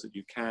shows that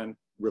you can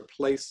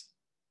replace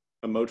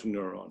a motor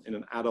neuron in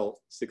an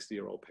adult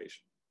 60-year-old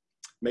patient.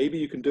 Maybe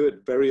you can do it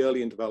very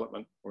early in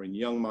development or in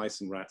young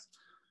mice and rats,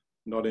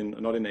 not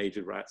in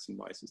aged rats and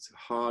mice. It's a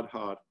hard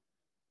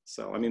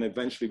cell. I mean,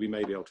 eventually we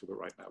may be able to, but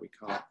right now we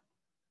can't.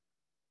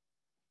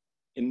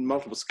 In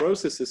multiple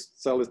sclerosis, this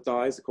cell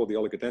dies, it's called the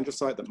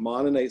oligodendrocyte, that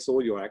myelinates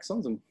all your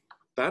axons. And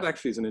that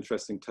actually is an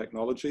interesting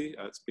technology.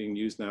 It's being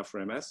used now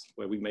for MS,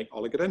 where we make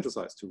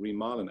oligodendrocytes to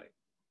remyelinate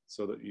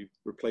so that you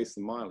replace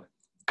the myelin.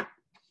 I'm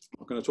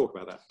not going to talk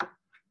about that.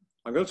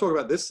 I'm going to talk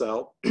about this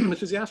cell,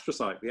 which is the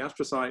astrocyte. The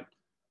astrocyte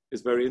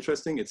is very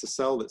interesting. It's a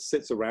cell that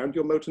sits around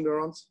your motor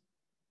neurons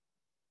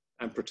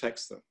and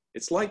protects them.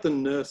 It's like the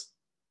nurse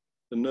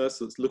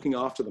that's looking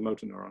after the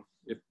motor neuron.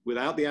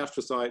 Without the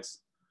astrocytes,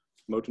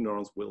 motor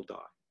neurons will die.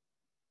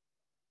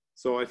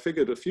 So I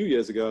figured a few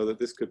years ago that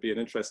this could be an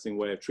interesting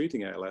way of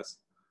treating ALS,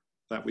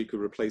 that we could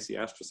replace the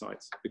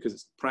astrocytes because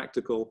it's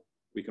practical.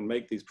 We can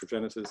make these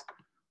progenitors.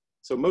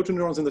 So motor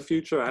neurons in the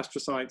future,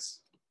 astrocytes,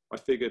 I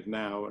figured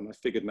now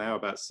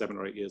about 7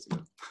 or 8 years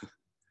ago.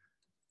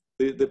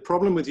 The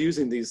problem with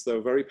using these,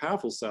 though, very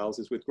powerful cells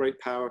is with great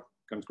power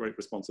comes great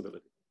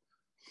responsibility.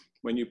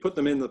 When you put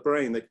them in the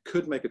brain, they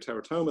could make a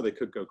teratoma, they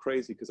could go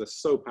crazy because they're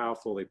so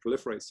powerful, they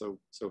proliferate so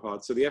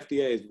hard. So the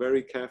FDA is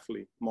very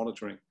carefully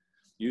monitoring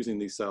using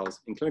these cells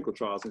in clinical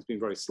trials, and it's been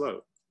very slow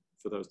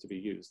for those to be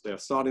used. They are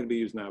starting to be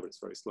used now, but it's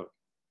very slow.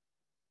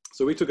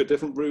 So we took a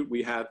different route.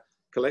 We had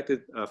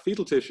collected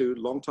fetal tissue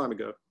a long time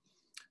ago,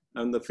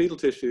 and the fetal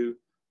tissue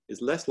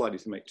is less likely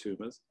to make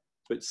tumors,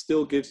 but it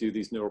still gives you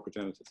these neural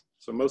progenitors.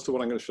 So most of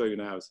what I'm going to show you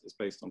now is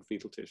based on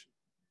fetal tissue.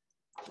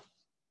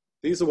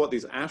 These are what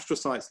these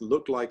astrocytes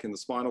look like in the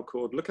spinal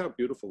cord. Look how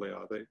beautiful they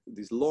are.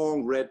 These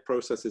long red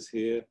processes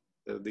here,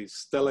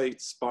 these stellate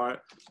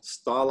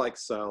star-like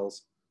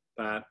cells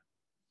that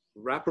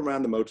wrap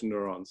around the motor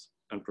neurons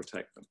and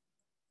protect them.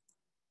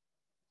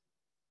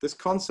 This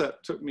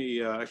concept took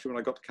me, actually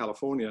when I got to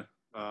California,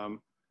 I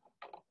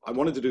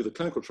wanted to do the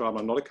clinical trial, but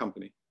I'm not a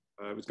company.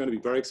 It was going to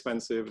be very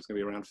expensive. It's going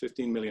to be around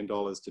 $15 million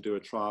to do a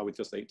trial with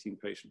just 18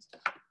 patients.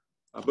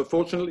 But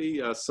fortunately,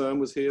 CERN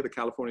was here, the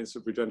California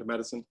Institute of Regenerative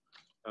Medicine.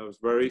 I was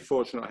very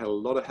fortunate. I had a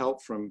lot of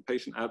help from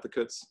patient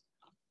advocates.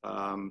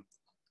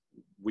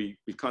 We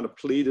kind of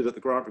pleaded at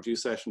the grant review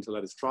session to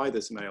let us try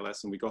this in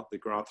ALS, and we got the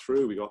grant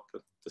through. We got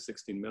the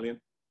 16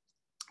 million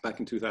back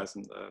in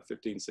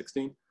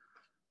 2015-16,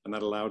 and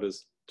that allowed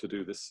us to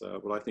do this,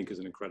 what I think is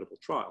an incredible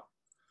trial.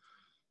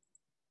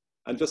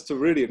 And just to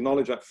really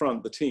acknowledge up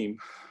front the team,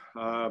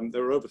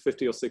 there were over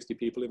 50 or 60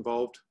 people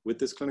involved with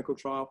this clinical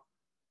trial.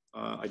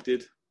 I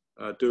did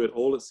do it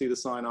all at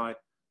Cedars Sinai,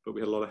 but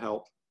we had a lot of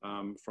help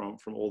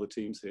from all the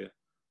teams here.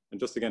 And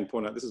just again,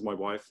 point out, this is my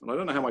wife. And I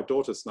don't know how my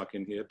daughter snuck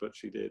in here, but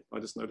she did. I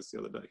just noticed the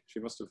other day. She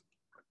must have,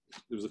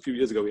 it was a few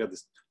years ago we had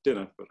this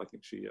dinner, but I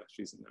think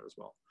she's in there as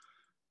well.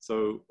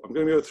 So I'm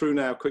going to go through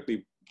now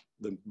quickly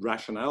the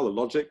rationale, the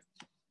logic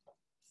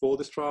for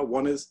this trial.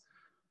 One is,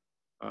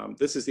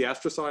 this is the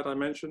astrocyte I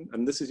mentioned,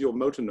 and this is your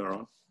motor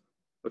neuron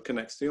that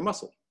connects to your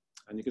muscle.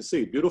 And you can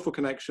see, beautiful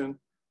connection.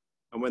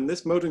 And when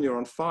this motor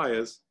neuron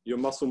fires, your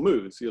muscle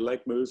moves, your leg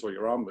moves or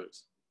your arm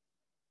moves.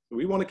 So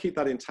we want to keep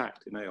that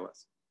intact in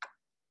ALS.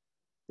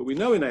 But we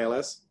know in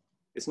ALS,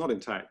 it's not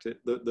intact.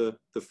 The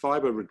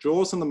fiber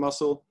withdraws from the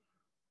muscle,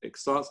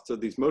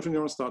 these motor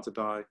neurons start to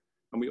die.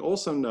 And we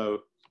also know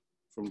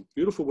from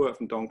beautiful work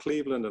from Don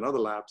Cleveland and other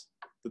labs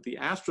that the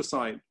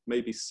astrocyte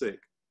may be sick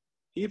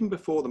even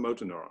before the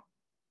motor neuron.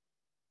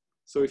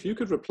 So if you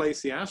could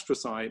replace the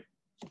astrocyte,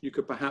 you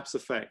could perhaps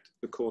affect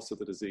the course of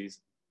the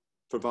disease,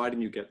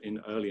 providing you get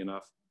in early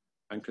enough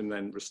and can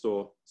then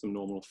restore some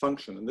normal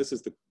function. And this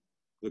is the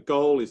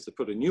goal, is to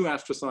put a new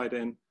astrocyte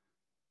in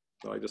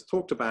that I just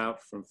talked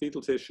about from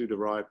fetal tissue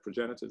derived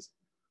progenitors,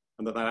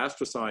 and that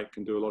astrocyte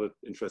can do a lot of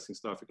interesting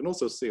stuff. It can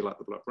also seal out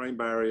the blood-brain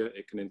barrier.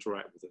 It can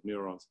interact with the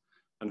neurons.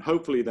 And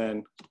hopefully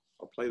then,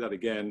 I'll play that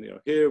again, you know,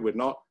 here we're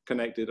not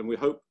connected, and we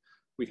hope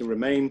we can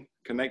remain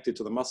connected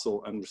to the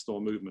muscle and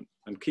restore movement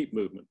and keep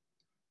movement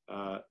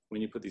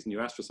when you put these new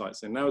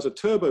astrocytes in. Now, as a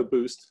turbo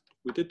boost,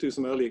 we did do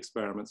some early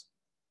experiments.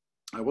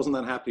 I wasn't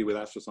that happy with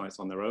astrocytes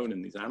on their own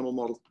in these animal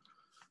models.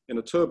 In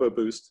a turbo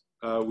boost,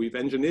 we've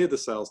engineered the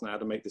cells now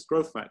to make this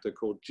growth factor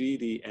called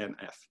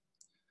GDNF.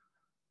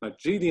 Now,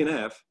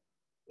 GDNF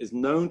is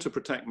known to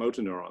protect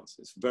motor neurons.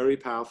 It's very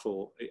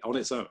powerful on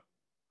its own.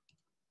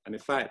 And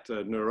in fact,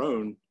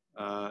 Neuron,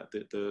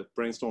 the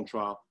brainstorm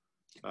trial,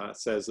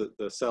 says that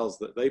the cells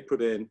that they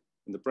put in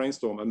the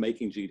brainstorm are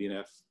making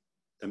GDNF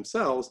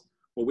themselves.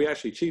 Well, we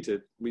actually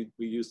cheated. We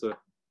used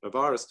a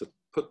virus to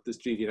put this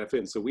GDNF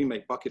in. So we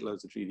make bucket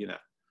loads of GDNF.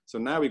 So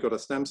now we've got a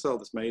stem cell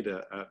that's made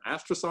an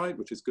astrocyte,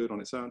 which is good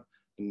on its own.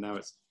 And now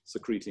it's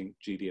secreting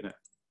GDNF.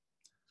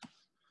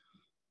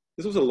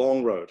 This was a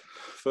long road.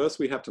 First,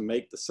 we have to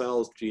make the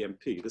cells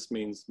GMP. This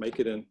means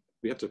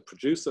we have to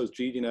produce those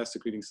GDNF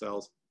secreting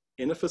cells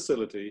in a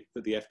facility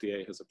that the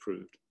FDA has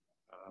approved.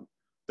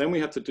 Then we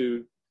have to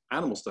do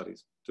animal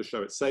studies to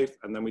show it's safe,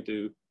 and then we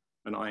do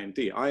an IND.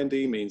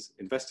 IND means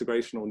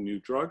investigational new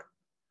drug,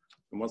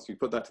 and once you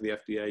put that to the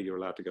FDA, you're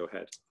allowed to go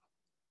ahead.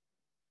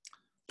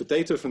 The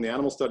data from the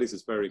animal studies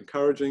is very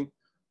encouraging.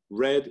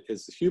 Red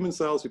is the human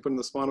cells we put in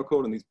the spinal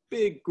cord, and these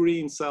big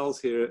green cells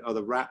here are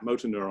the rat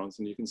motor neurons,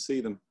 and you can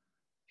see them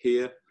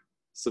here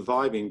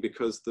surviving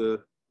because the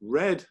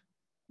red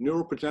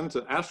neural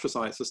progenitor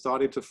astrocytes are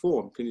starting to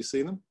form. Can you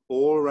see them?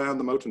 All around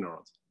the motor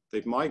neurons.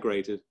 They've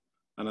migrated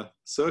and are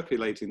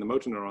circulating the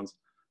motor neurons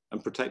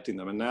and protecting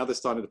them. And now they're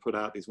starting to put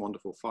out these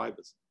wonderful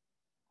fibers.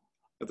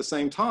 At the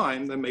same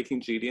time, they're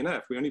making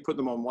GDNF. We only put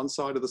them on one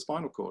side of the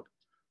spinal cord.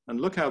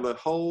 And look how the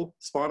whole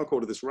spinal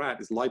cord of this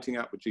rat is lighting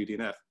up with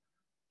GDNF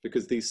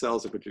because these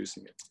cells are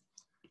producing it.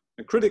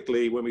 And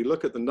critically, when we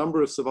look at the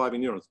number of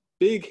surviving neurons,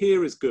 big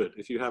here is good.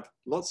 If you have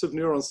lots of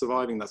neurons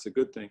surviving, that's a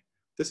good thing.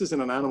 This is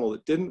in an animal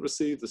that didn't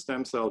receive the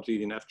stem cell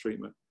GDNF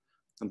treatment.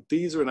 And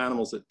these are in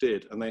animals that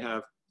did. And they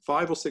have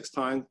 5 or 6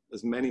 times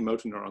as many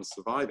motor neurons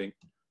surviving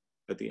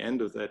at the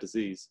end of their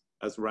disease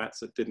as rats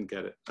that didn't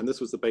get it. And this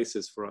was the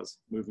basis for us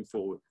moving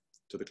forward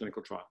to the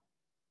clinical trial.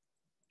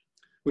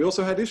 We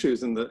also had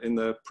issues in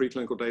the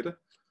preclinical data.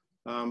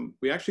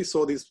 We actually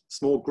saw these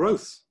small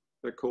growths,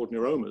 they're called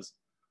neuromas,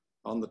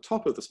 on the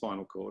top of the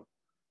spinal cord,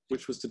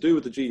 which was to do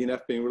with the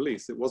GDNF being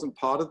released. It wasn't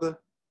part of the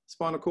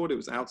spinal cord, it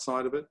was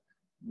outside of it.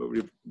 But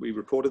we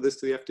reported this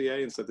to the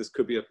FDA and said this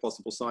could be a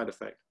possible side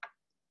effect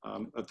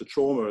of the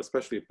trauma,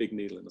 especially a big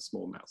needle in a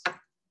small mouse. And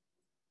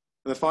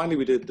then finally,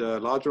 we did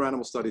larger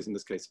animal studies, in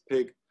this case, a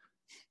pig.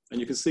 And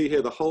you can see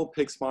here the whole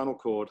pig spinal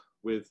cord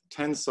with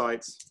 10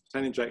 sites,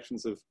 10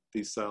 injections of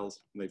these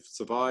cells. And they've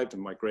survived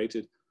and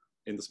migrated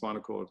in the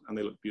spinal cord, and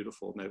they look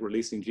beautiful. And they're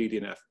releasing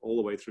GDNF all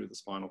the way through the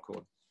spinal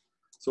cord.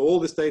 So all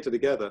this data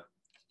together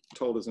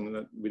told us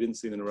that we didn't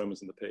see the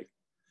neuromas in the pig.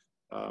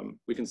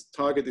 We can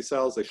target these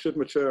cells. They should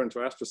mature into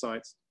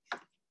astrocytes.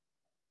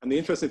 And the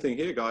interesting thing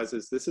here, guys,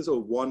 is this is a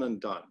one and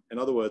done. In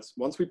other words,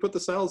 once we put the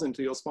cells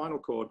into your spinal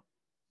cord,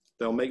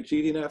 they'll make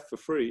GDNF for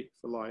free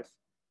for life,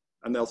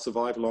 and they'll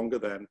survive longer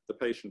than the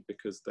patient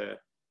because they're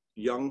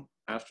young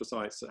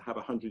astrocytes that have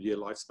a 100-year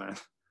lifespan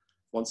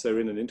once they're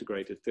in and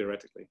integrated,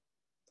 theoretically.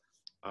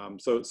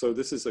 So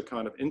this is a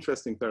kind of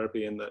interesting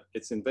therapy in that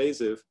it's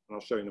invasive, and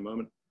I'll show you in a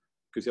moment,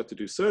 because you have to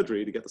do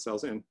surgery to get the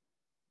cells in,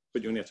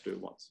 but you only have to do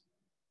it once.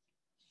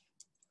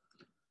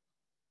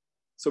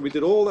 So we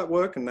did all that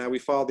work, and now we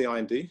filed the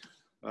IND.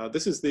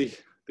 This is the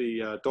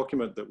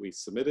document that we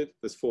submitted.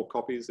 There's 4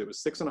 copies. It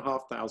was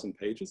 6,500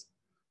 pages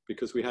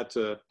because we had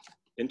to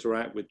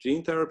interact with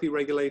gene therapy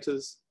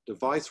regulators,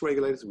 device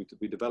regulators.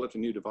 We developed a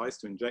new device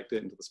to inject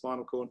it into the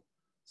spinal cord,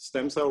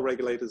 stem cell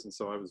regulators, and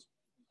so I was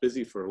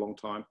busy for a long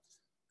time.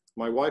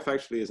 My wife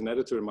actually is an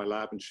editor in my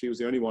lab, and she was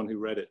the only one who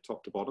read it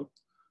top to bottom.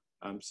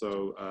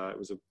 So it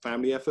was a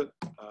family effort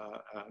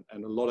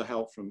and a lot of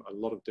help from a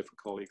lot of different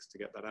colleagues to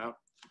get that out.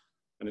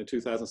 And in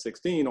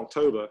 2016,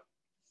 October,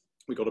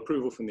 we got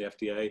approval from the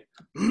FDA.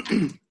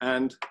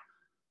 And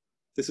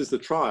this is the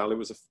trial. It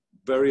was a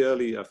very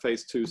early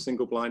phase 2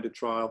 single-blinded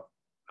trial.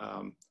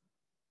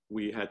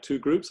 We had 2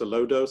 groups, a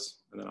low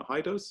dose and then a high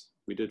dose.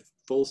 We did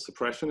full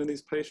suppression in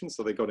these patients,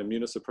 so they got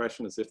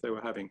immunosuppression as if they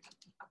were having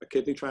a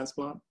kidney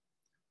transplant.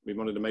 We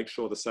wanted to make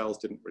sure the cells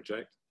didn't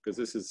reject, because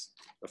this is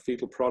a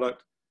fetal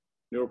product,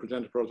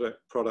 neuroprogenitor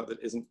product that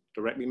isn't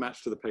directly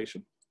matched to the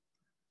patient.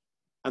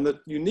 And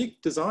the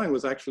unique design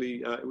was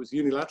actually, it was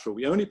unilateral.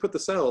 We only put the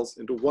cells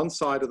into one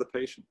side of the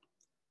patient.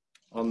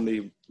 on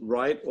the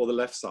right or the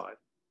left side,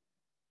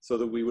 so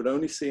that we would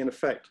only see an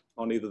effect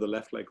on either the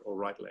left leg or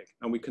right leg.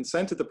 And we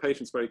consented the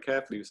patients very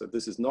carefully. We said,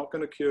 this is not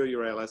going to cure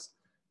your ALS,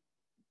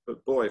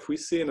 but boy, if we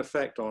see an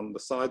effect on the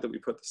side that we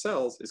put the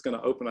cells, it's going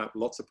to open up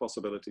lots of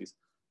possibilities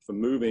for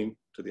moving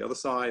to the other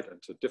side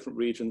and to different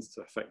regions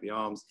to affect the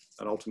arms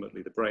and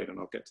ultimately the brain. And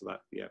I'll get to that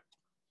at the end.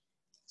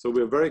 So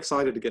we were very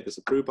excited to get this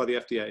approved by the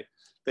FDA.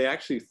 They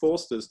actually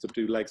forced us to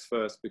do legs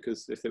first,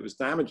 because if it was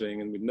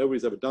damaging, and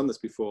nobody's ever done this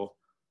before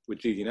with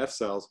GDNF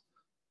cells,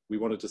 we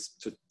wanted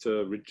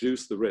to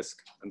reduce the risk.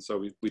 And so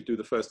we do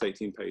the first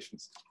 18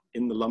 patients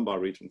in the lumbar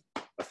region,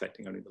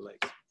 affecting only the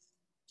legs.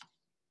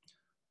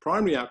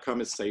 Primary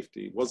outcome is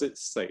safety. Was it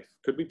safe?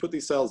 Could we put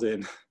these cells in,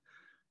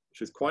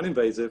 which is quite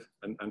invasive,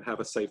 and have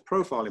a safe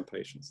profile in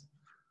patients?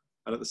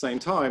 And at the same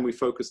time, we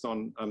focused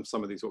on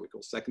some of these, what we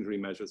call secondary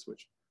measures,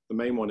 which the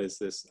main one is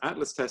this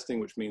atlas testing,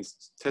 which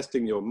means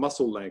testing your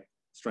muscle leg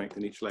strength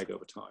in each leg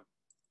over time.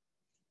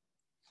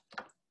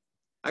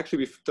 Actually,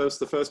 we dosed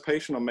the first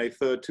patient on May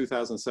 3rd,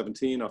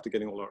 2017, after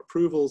getting all our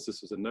approvals.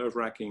 This was a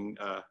nerve-wracking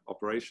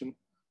operation,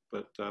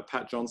 but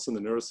Pat Johnson,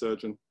 the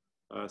neurosurgeon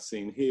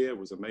seen here,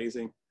 was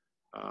amazing.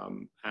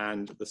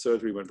 And the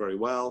surgery went very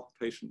well.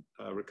 Patient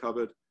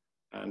recovered,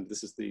 and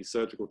this is the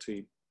surgical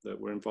team that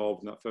were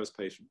involved in that first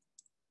patient.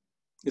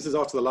 This is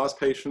after the last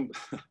patient.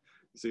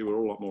 You see, we're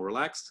all a lot more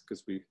relaxed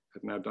because we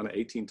had now done it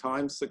 18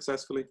 times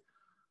successfully.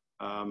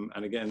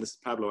 And again, this is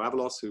Pablo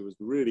Avalos, who was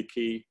really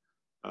key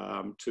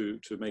to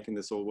making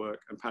this all work,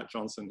 and Pat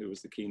Johnson, who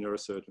was the key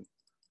neurosurgeon.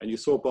 And you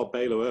saw Bob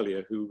Balo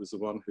earlier, who was the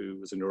one who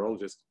was a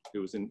neurologist who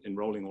was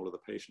enrolling all of the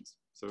patients.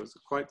 So it's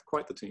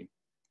quite the team.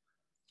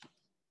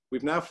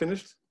 We've now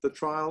finished the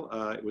trial.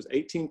 It was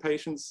 18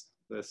 patients.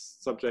 The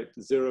subject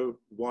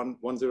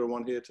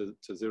 101 here to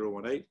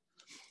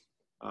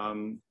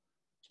 018.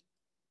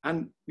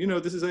 And you know,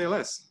 this is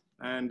ALS.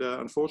 And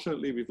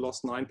unfortunately, we've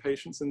lost 9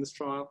 patients in this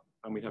trial,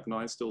 and we have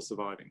 9 still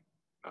surviving.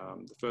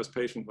 The first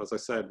patient, as I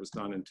said, was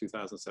done in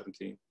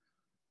 2017.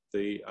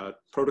 The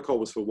protocol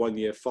was for 1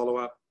 year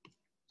follow-up.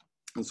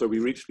 And so we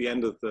reached the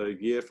end of the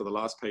year for the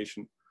last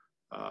patient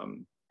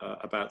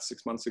about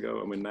 6 months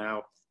ago, and we're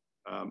now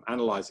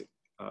analyzing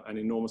an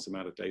enormous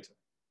amount of data.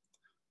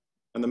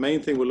 And the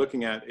main thing we're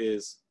looking at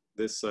is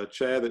this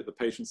chair that the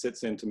patient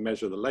sits in to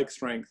measure the leg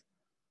strength.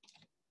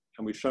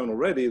 And we've shown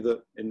already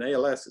that in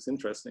ALS, it's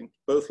interesting,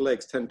 both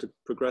legs tend to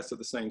progress at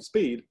the same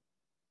speed.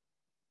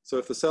 So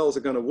if the cells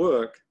are going to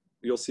work,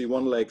 you'll see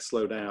one leg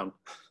slow down,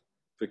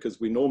 because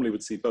we normally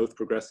would see both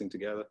progressing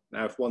together.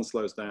 Now, if one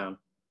slows down,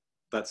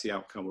 that's the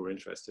outcome we're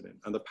interested in.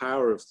 And the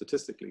power of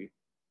statistically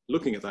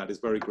looking at that is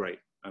very great.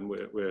 And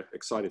we're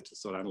excited to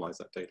sort of analyze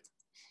that data.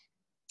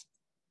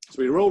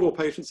 So we enrolled all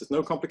patients. There's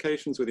no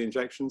complications with the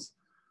injections.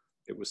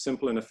 It was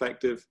simple and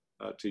effective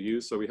to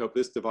use. So we hope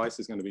this device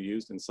is going to be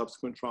used in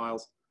subsequent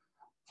trials.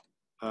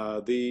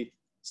 The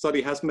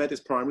study has met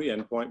its primary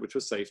endpoint, which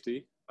was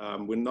safety.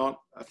 We're not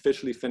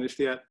officially finished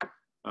yet,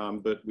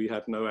 but we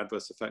had no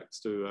adverse effects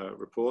to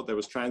report. There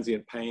was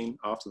transient pain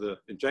after the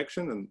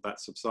injection, and that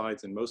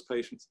subsides in most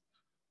patients.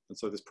 And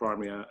so this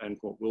primary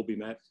endpoint will be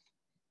met.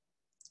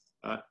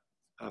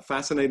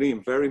 Fascinatingly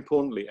and very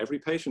importantly, every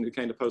patient who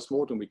came to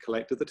postmortem, we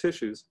collected the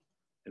tissues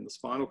in the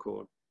spinal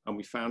cord, and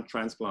we found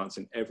transplants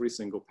in every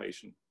single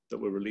patient that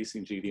were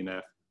releasing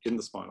GDNF in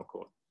the spinal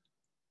cord.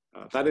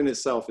 That in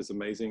itself is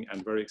amazing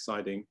and very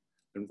exciting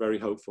and very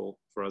hopeful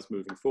for us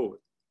moving forward.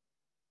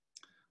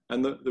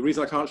 And the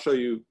reason I can't show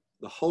you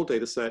the whole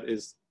data set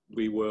is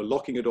we were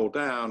locking it all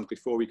down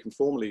before we can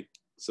formally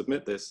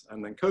submit this.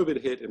 And then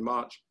COVID hit in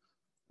March,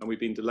 and we've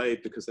been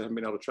delayed because they haven't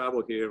been able to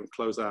travel here and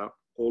close out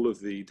all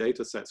of the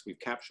data sets we've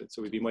captured.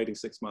 So we've been waiting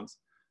 6 months.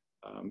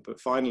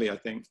 But finally, I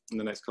think in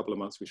the next couple of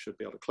months, we should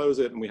be able to close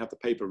it. And we have the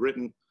paper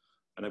written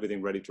and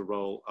everything ready to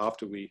roll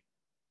after we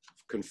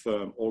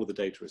confirm all of the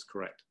data is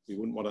correct. We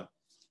wouldn't want to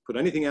put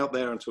anything out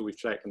there until we've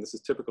checked. And this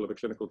is typical of a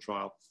clinical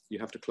trial. You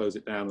have to close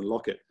it down and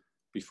lock it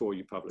before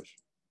you publish.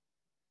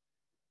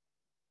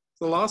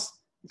 So the last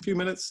few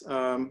minutes,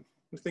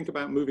 we think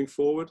about moving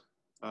forward.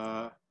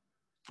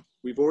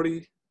 We've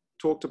already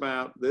talked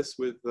about this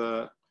with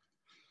our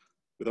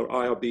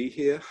IRB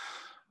here.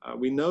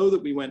 We know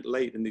that we went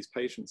late in these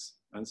patients.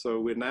 And so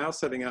we're now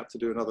setting out to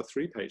do another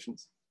 3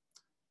 patients.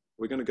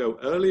 We're going to go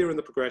earlier in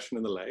the progression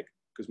in the leg,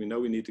 because we know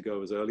we need to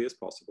go as early as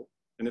possible.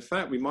 And in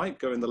fact, we might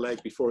go in the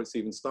leg before it's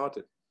even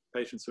started.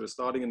 Patients who are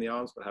starting in the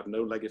arms but have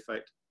no leg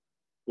effect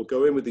will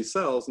go in with these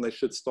cells, and they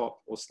should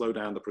stop or slow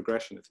down the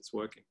progression if it's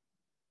working.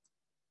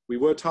 We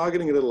were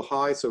targeting a little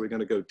high, so we're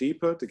going to go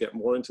deeper to get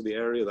more into the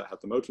area that had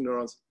the motor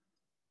neurons.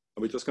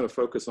 And we're just going to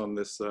focus on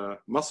this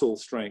muscle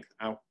strength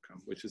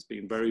outcome, which has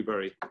been very,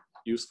 very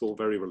useful,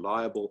 very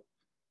reliable.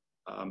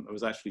 It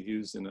was actually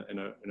used in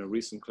a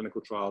recent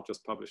clinical trial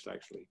just published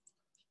actually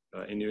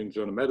in New England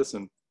Journal of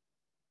Medicine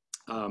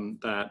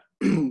that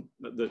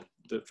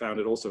found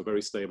it also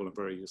very stable and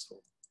very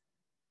useful.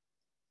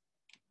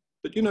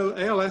 But you know,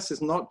 ALS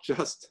is not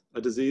just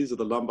a disease of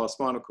the lumbar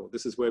spinal cord.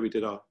 This is where we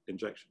did our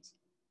injections.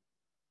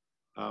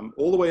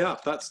 All the way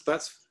up, that's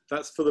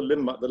for the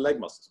leg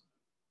muscles.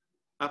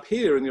 Up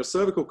here in your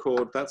cervical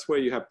cord, that's where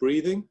you have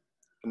breathing,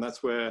 and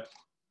that's where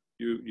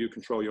you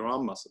control your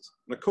arm muscles.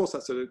 And of course,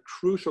 that's a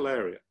crucial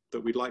area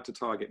that we'd like to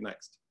target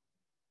next.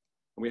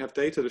 And we have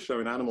data to show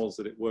in animals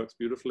that it works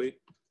beautifully,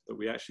 that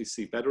we actually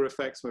see better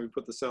effects when we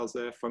put the cells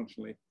there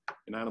functionally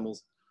in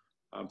animals.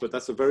 But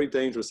that's a very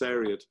dangerous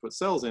area to put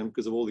cells in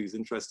because of all these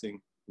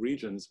interesting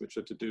regions which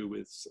are to do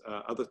with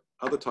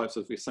other types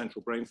of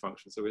essential brain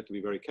function. So we have to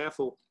be very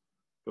careful,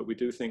 but we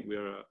do think we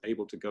are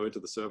able to go into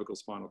the cervical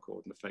spinal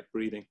cord and affect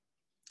breathing.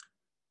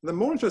 And then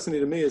more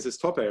interestingly to me is this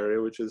top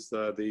area, which is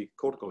the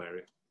cortical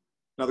area.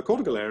 Now the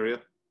cortical area,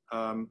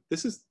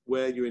 this is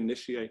where you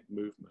initiate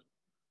movement.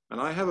 And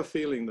I have a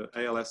feeling that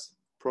ALS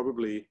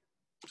probably,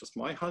 just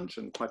my hunch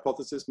and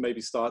hypothesis,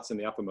 maybe starts in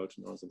the upper motor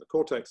neurons in the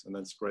cortex and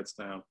then spreads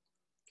down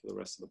to the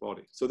rest of the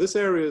body. So this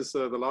area is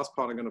the last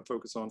part I'm going to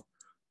focus on.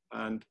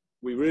 And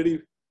we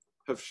really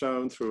have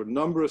shown through a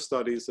number of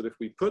studies that if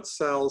we put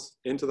cells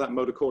into that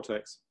motor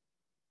cortex,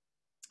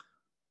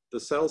 the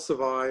cells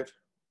survive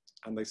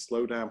and they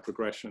slow down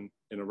progression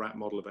in a rat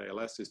model of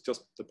ALS. It's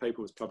just, the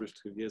paper was published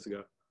 2 years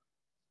ago.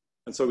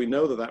 And so we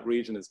know that that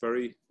region is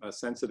very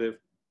sensitive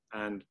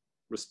and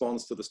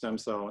responds to the stem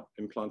cell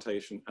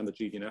implantation and the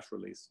GDNF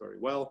release very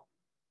well.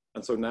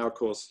 And so now, of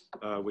course,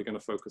 we're going to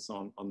focus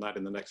on that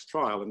in the next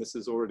trial. And this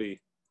is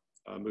already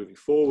moving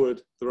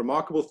forward. The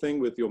remarkable thing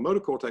with your motor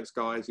cortex,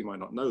 guys, you might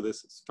not know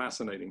this, it's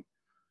fascinating.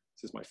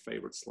 This is my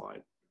favorite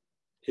slide,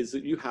 is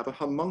that you have a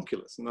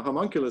homunculus. And the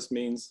homunculus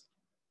means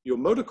your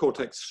motor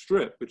cortex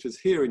strip, which is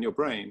here in your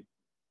brain,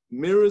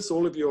 mirrors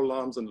all of your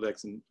arms and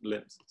legs and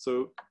limbs.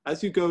 So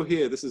as you go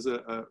here, this is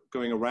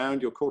going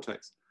around your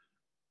cortex.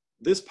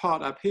 This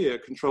part up here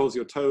controls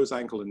your toes,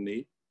 ankle, and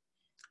knee.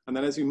 And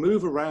then as you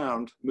move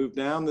around, move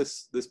down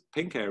this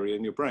pink area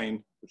in your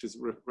brain, which is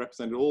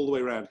represented all the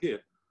way around here,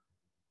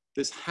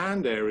 this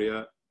hand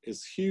area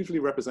is hugely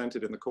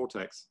represented in the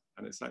cortex.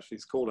 And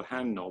it's called a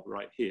hand knob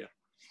right here.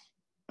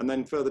 And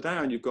then further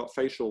down, you've got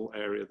facial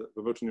area,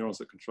 the motor neurons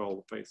that control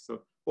the face.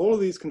 So all of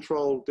these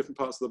control different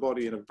parts of the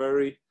body in a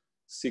very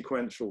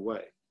sequential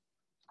way.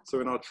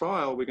 So in our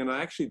trial, we're going to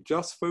actually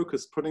just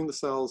focus putting the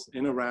cells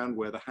in around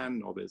where the hand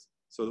knob is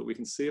so that we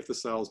can see if the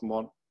cells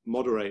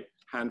moderate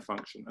hand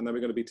function. And then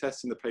we're going to be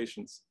testing the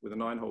patients with a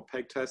 9-hole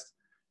peg test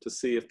to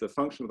see if the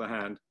function of the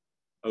hand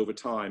over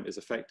time is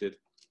affected.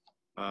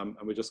 And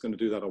we're just going to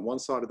do that on one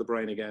side of the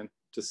brain again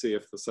to see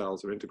if the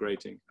cells are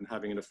integrating and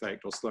having an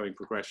effect or slowing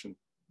progression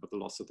of the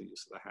loss of the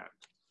use of the hand.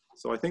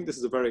 So I think this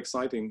is a very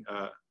exciting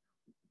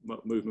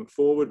movement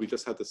forward. We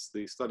just had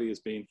the study has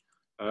been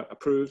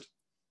approved.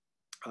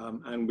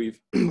 And we're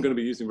going to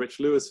be using Rich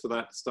Lewis for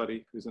that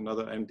study, who's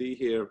another MD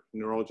here,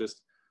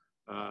 neurologist,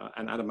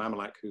 and Adam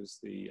Mamalak, who's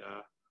the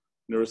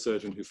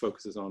neurosurgeon who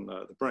focuses on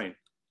the brain.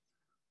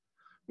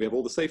 We have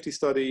all the safety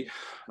study,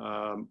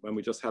 and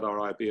we just had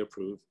our IB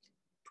approved.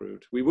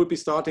 We would be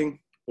starting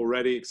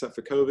already, except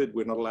for COVID.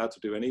 We're not allowed to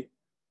do any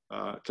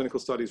clinical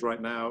studies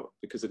right now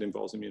because it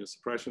involves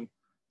immunosuppression.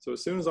 So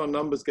as soon as our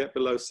numbers get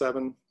below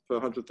 7 per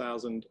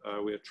 100,000,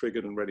 we are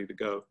triggered and ready to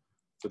go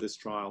for this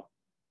trial.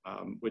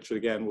 Which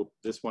again,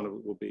 this one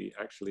will be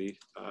actually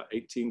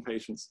 18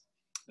 patients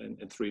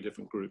in 3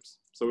 different groups.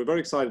 So we're very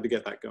excited to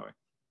get that going.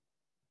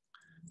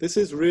 This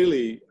is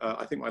really,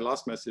 I think my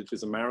last message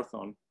is a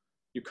marathon.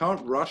 You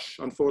can't rush,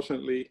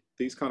 unfortunately,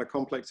 these kind of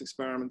complex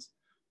experiments.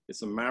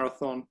 It's a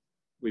marathon.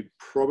 We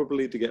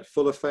probably, to get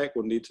full effect,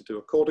 will need to do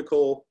a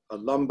cortical, a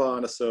lumbar,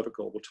 and a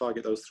cervical. We'll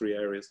target those 3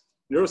 areas.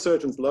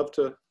 Neurosurgeons love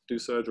to do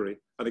surgery.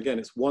 And again,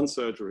 it's one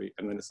surgery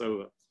and then it's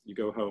over. You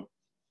go home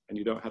and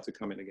you don't have to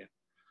come in again.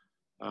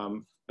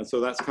 And so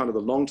that's kind of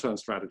the long-term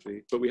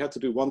strategy, but we had to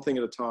do one thing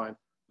at a time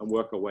and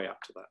work our way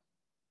up to that.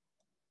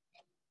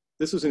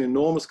 This was an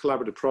enormous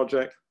collaborative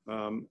project.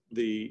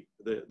 The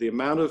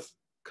amount of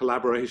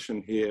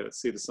collaboration here at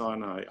Cedars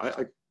Sinai,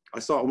 I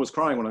start almost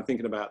crying when I'm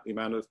thinking about the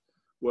amount of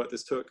work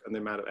this took and the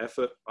amount of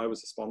effort. I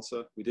was a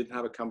sponsor. We didn't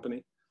have a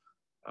company,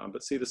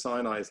 but Cedars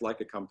Sinai is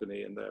like a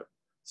company, and they're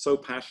so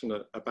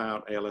passionate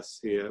about ALS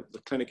here.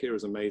 The clinic here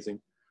is amazing.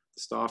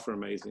 The staff are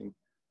amazing.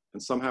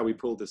 And somehow we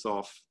pulled this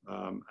off,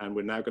 and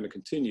we're now going to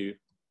continue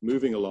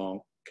moving along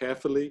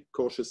carefully,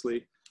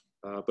 cautiously,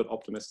 but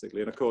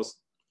optimistically. And of course,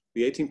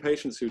 the 18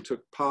 patients who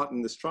took part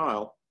in this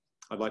trial,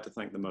 I'd like to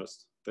thank the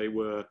most. They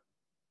were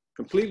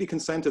completely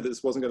consented that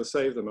this wasn't going to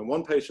save them. And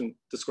one patient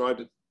described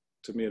it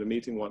to me at a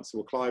meeting once.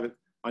 Well, Clive,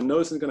 I know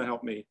this is going to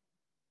help me.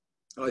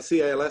 I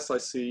see ALS, I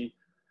see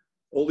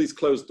all these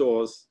closed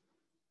doors,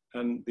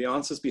 and the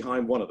answer's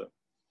behind one of them.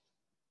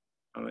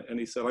 And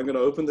he said, I'm going to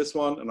open this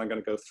one, and I'm going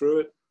to go through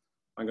it.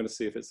 I'm going to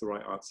see if it's the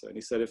right answer. And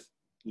he said,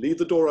 leave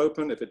the door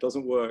open. If it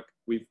doesn't work,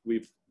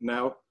 we've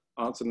now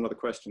answered another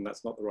question.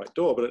 That's not the right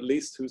door, but at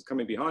least who's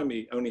coming behind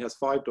me only has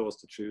 5 doors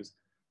to choose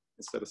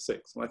instead of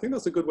 6. And I think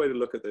that's a good way to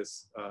look at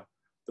this,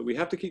 that we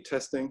have to keep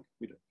testing.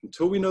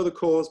 Until we know the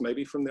cause,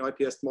 maybe from the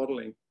iPSC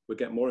modeling, we'll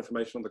get more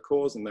information on the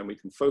cause and then we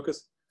can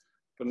focus.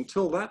 But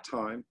until that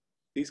time,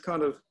 these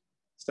kind of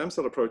stem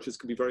cell approaches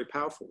can be very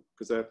powerful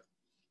because they're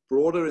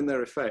broader in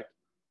their effect.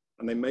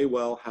 And they may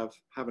well have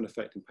an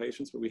effect in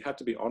patients, but we have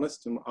to be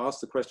honest and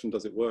ask the question,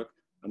 does it work?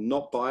 and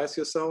not bias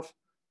yourself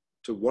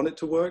to want it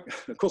to work.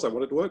 Of course I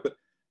want it to work, but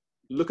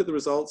look at the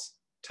results,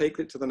 take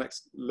it to the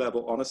next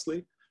level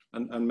honestly,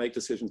 and make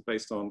decisions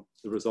based on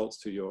the results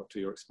to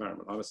your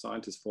experiment. I'm a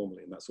scientist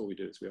formally, and that's all we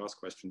do is we ask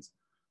questions.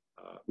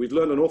 We've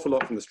learned an awful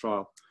lot from this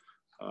trial,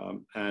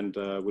 and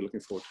we're looking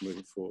forward to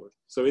moving forward.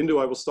 So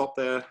Indu, I will stop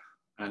there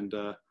and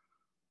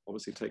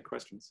obviously take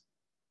questions.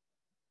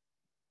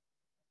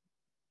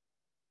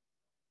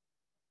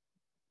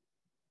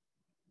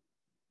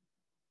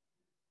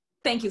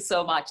 Thank you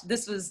so much.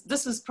 This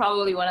was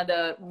probably one of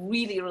the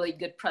really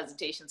good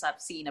presentations I've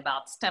seen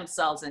about stem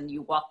cells, and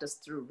you walked us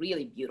through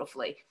really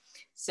beautifully.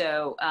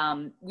 So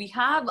we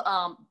have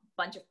a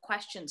bunch of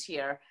questions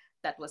here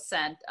that was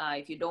sent.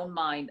 If you don't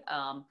mind,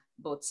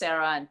 both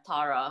Sarah and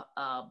Tara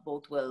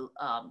both will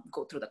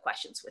go through the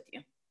questions with you.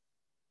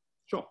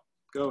 Sure,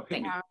 go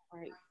ahead. All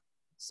right.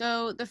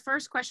 So the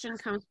first question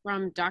comes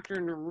from Dr.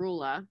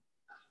 Narula,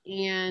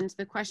 and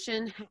the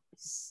question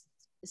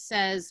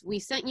says, we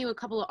sent you a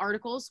couple of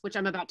articles, which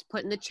I'm about to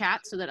put in the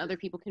chat so that other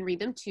people can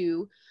read them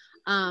too,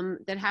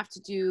 that have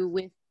to do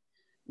with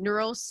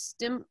neural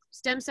stem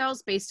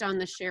cells based on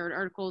the shared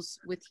articles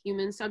with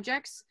human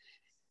subjects.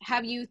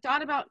 Have you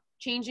thought about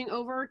changing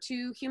over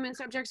to human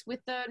subjects with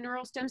the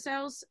neural stem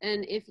cells?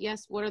 And if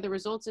yes, what are the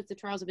results if the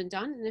trials have been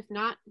done? And if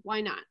not,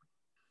 why not?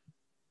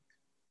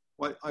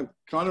 Well, I'm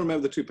trying to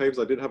remember the two papers.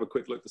 I did have a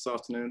quick look this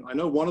afternoon. I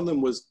know one of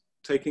them was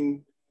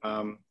taking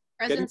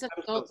presence of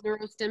adult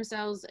neural stem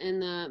cells in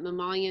the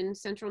mammalian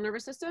central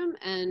nervous system,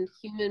 and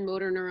human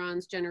motor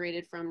neurons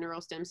generated from neural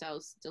stem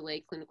cells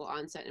delay clinical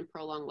onset and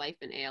prolong life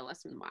in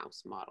ALS in the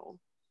mouse model.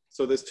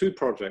 So there's two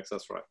projects,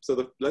 that's right.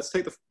 So let's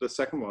take the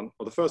second one,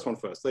 or the first one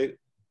first.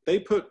 They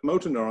put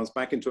motor neurons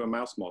back into a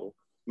mouse model,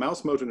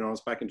 mouse motor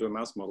neurons back into a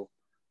mouse model,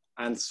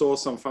 and saw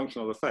some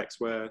functional effects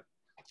where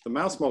the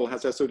mouse model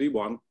has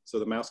SOD1, so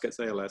the mouse gets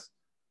ALS,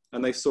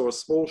 and they saw a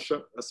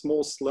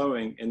small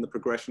slowing in the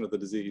progression of the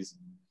disease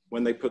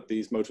when they put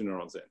these motor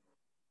neurons in.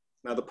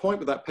 Now, the point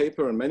with that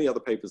paper and many other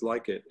papers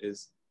like it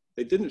is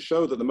they didn't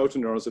show that the motor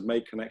neurons had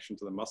made connection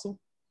to the muscle,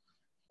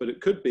 but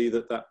it could be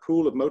that that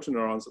pool of motor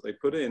neurons that they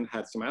put in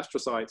had some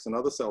astrocytes and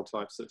other cell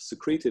types that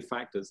secreted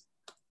factors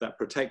that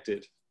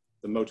protected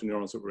the motor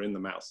neurons that were in the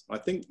mouse. I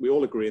think we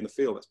all agree in the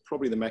field that's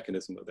probably the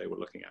mechanism that they were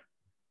looking at.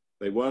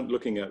 They weren't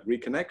looking at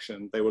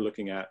reconnection, they were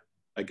looking at,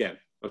 again,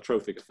 a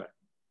trophic effect.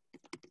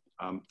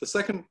 The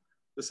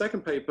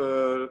second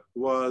paper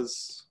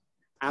was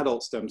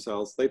adult stem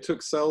cells. They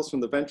took cells from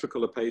the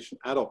ventricular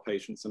adult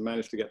patients and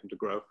managed to get them to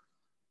grow.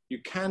 You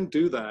can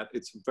do that.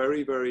 It's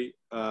very,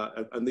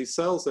 and these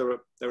cells, there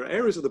are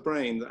areas of the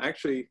brain that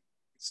actually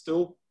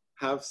still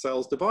have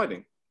cells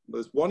dividing.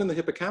 There's one in the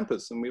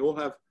hippocampus, and we all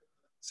have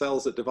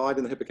cells that divide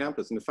in the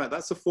hippocampus. And in fact,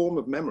 that's a form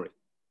of memory.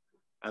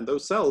 And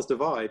those cells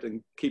divide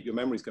and keep your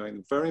memories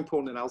going. Very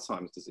important in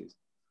Alzheimer's disease.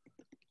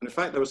 And in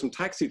fact, there were some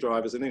taxi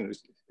drivers in England.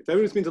 If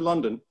everybody's been to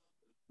London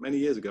many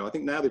years ago, I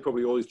think now they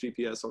probably all use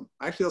GPS on.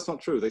 Actually, that's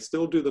not true. They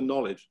still do the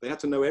knowledge. They had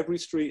to know every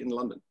street in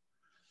London.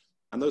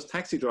 And those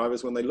taxi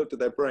drivers, when they looked at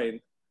their brain,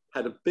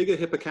 had a bigger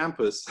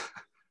hippocampus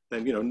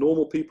than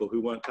normal people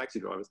who weren't taxi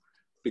drivers,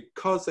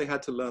 because they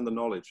had to learn the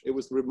knowledge. It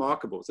was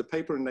remarkable. It's a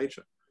paper in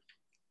Nature.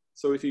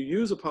 So if you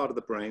use a part of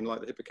the brain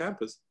like the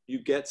hippocampus, you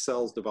get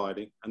cells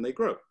dividing and they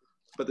grow.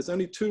 But there's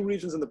only two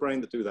regions in the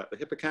brain that do that, the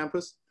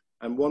hippocampus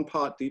and one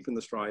part deep in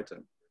the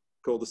striatum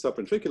called the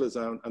subventricular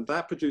zone, and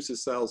that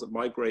produces cells that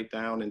migrate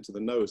down into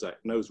the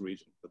nose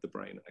region of the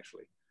brain,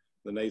 actually,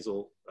 the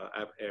nasal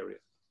area.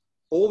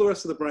 All the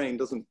rest of the brain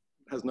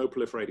has no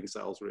proliferating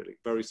cells, really,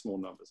 very small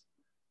numbers.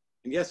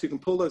 And yes, you can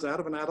pull those out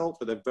of an adult,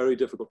 but they're very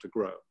difficult to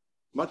grow.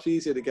 Much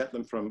easier to get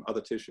them from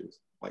other tissues,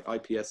 like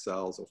iPS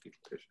cells or fetal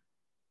tissue.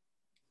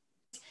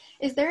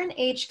 Is there an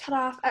age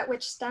cutoff at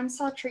which stem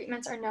cell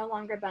treatments are no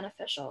longer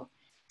beneficial?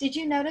 Did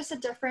you notice a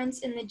difference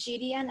in the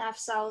GDNF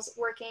cells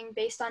working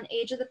based on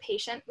age of the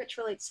patient, which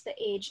relates to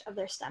the age of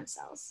their stem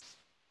cells?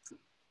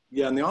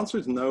 Yeah, and the answer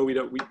is no.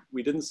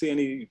 We didn't see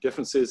any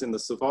differences in the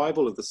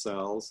survival of the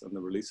cells and the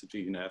release of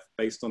GDNF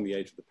based on the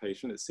age of the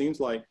patient. It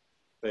seems like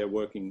they are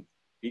working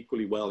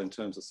equally well in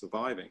terms of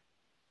surviving.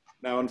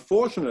 Now,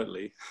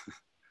 unfortunately,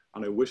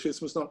 and I wish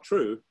this was not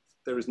true,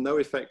 there is no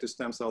effective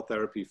stem cell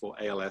therapy for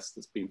ALS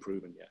that's been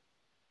proven yet.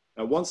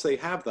 Now, once they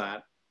have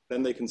that,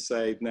 then they can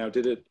say, now,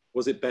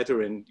 was it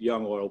better in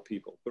young or old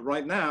people? But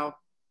right now,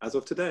 as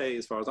of today,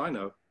 as far as I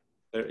know,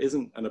 there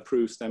isn't an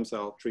approved stem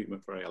cell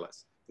treatment for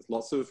ALS. There's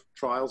lots of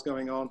trials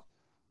going on,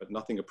 but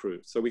nothing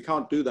approved. So we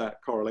can't do that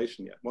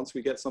correlation yet. Once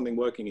we get something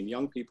working in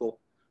young people,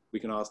 we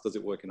can ask, does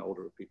it work in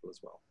older people as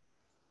well?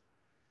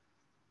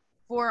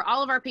 For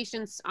all of our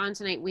patients on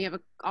tonight, we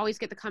always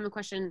get the common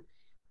question,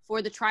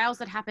 for the trials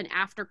that happen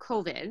after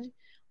COVID,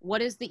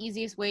 what is the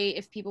easiest way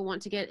if people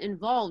want to get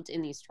involved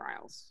in these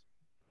trials?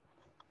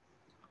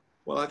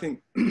 Well, I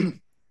think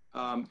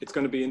it's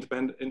going to be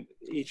independent.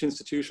 Each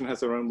institution has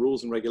their own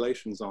rules and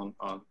regulations on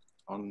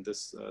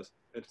this.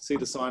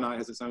 Cedars Sinai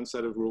has its own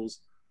set of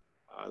rules.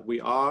 We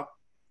are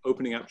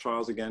opening up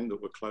trials again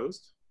that were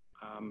closed.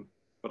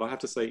 But I have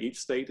to say each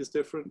state is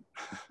different.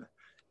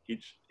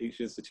 each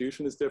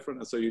institution is different.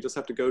 And so you just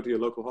have to go to your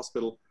local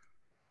hospital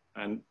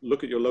and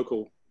look at your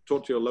local,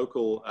 talk to your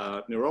local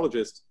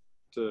neurologist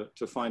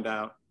to find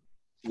out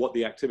what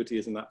the activity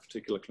is in that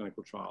particular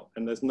clinical trial.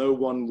 And there's no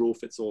one rule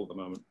fits all at the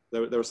moment.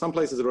 There are some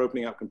places that are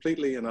opening up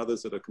completely and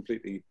others that are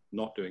completely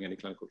not doing any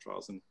clinical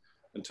trials. And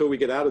until we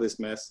get out of this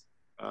mess,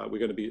 we're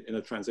going to be in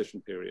a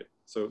transition period.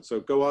 So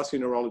go ask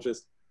your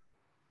neurologist.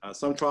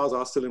 Some trials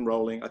are still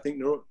enrolling. I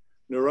think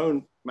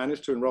Neurone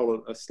managed to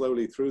enroll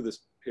slowly through this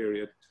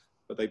period,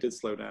 but they did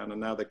slow down and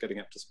now they're getting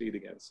up to speed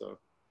again. So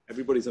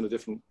everybody's in a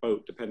different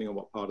boat depending on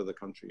what part of the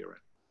country you're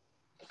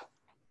in.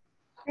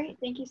 Great,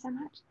 thank you so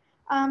much.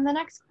 The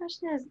next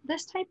question is,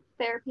 this type of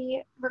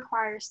therapy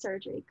requires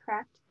surgery,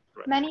 correct?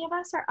 Correct. Many of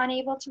us are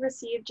unable to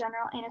receive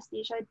general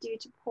anesthesia due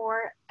to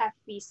poor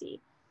FVC.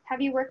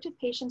 Have you worked with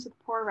patients with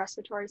poor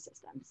respiratory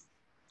systems?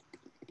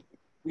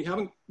 We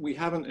haven't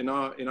in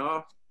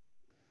our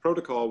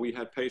protocol, we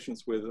had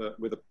patients with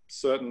a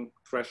certain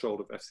threshold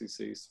of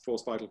FCC's,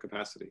 forced vital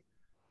capacity.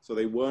 So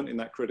they weren't in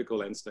that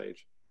critical end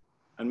stage.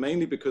 And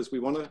mainly because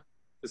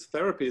this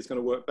therapy is going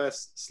to work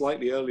best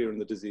slightly earlier in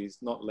the disease,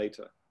 not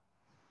later,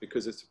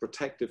 because it's a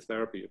protective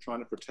therapy. You're trying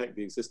to protect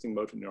the existing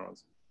motor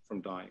neurons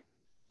from dying.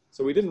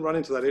 So we didn't run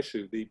into that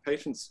issue. The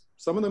patients,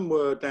 some of them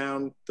were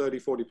down 30,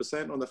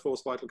 40% on their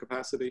forced vital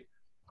capacity,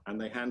 and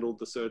they handled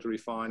the surgery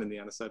fine and the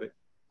anesthetic.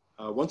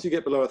 Once you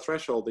get below a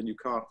threshold, then you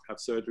can't have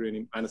surgery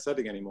and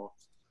anesthetic anymore.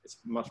 It's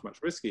much, much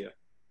riskier.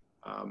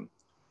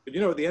 But you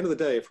know, at the end of the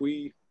day,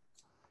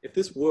 if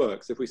this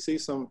works, if we see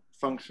some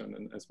function,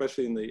 and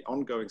especially in the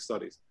ongoing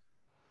studies,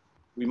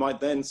 we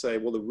might then say,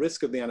 well, the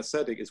risk of the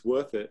anesthetic is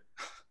worth it,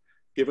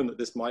 given that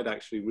this might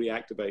actually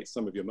reactivate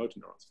some of your motor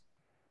neurons.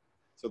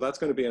 So that's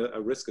going to be a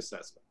risk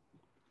assessment,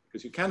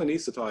 because you can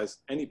anesthetize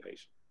any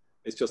patient.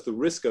 It's just the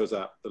risk goes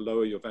up the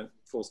lower your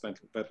forced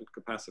vital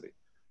capacity.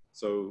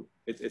 So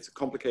it's a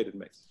complicated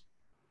mix.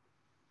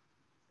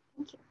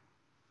 Thank you.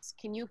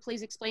 Can you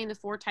please explain the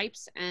 4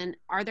 types, and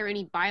are there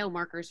any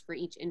biomarkers for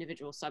each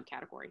individual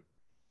subcategory?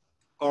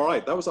 All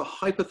right, that was a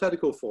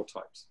hypothetical 4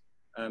 types,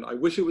 and I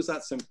wish it was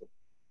that simple.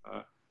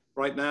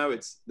 Right now,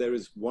 there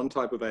is one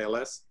type of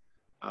ALS,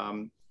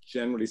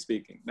 generally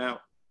speaking. Now,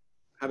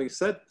 having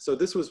said, so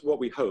this was what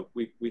we hope.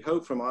 We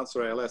hope from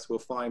Answer ALS we'll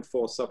find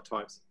 4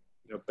 subtypes,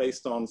 you know,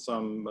 based on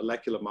some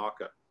molecular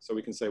marker. So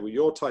we can say, well,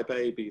 you're type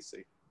A, B,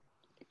 C.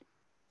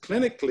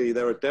 Clinically,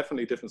 there are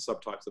definitely different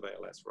subtypes of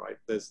ALS, right?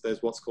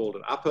 There's what's called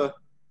an upper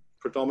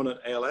predominant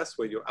ALS,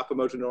 where your upper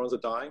motor neurons are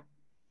dying,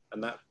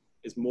 and that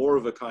is more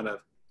of a kind of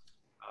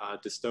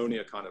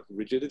dystonia, kind of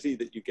rigidity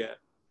that you get.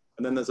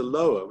 And then there's a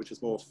lower, which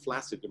is more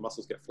flaccid. Your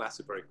muscles get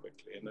flaccid very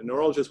quickly. And the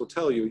neurologist will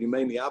tell you, you're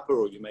mainly upper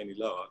or you're mainly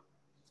lower.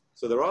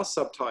 So there are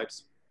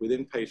subtypes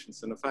within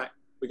patients. And in fact,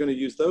 we're going to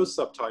use those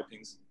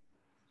subtypings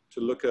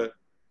to look at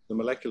the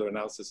molecular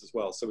analysis as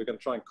well. So we're going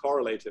to try and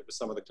correlate it with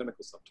some of the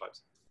clinical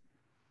subtypes.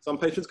 Some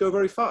patients go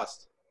very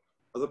fast.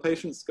 Other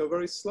patients go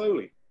very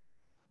slowly.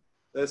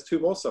 There's 2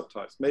 more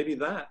subtypes. Maybe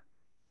that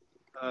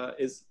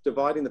is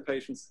dividing the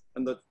patients,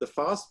 and the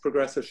fast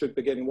progressor should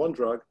be getting one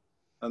drug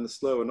and the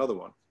slow another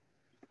one.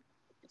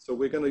 So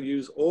we're going to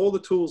use all the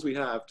tools we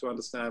have to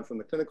understand from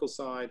the clinical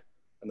side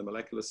and the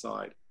molecular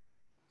side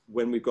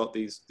when we've got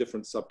these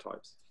different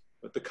subtypes.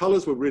 But the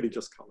colors were really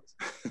just colors.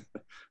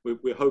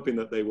 We're hoping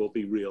that they will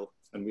be real.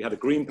 And we had a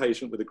green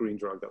patient with a green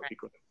drug. That would be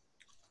great.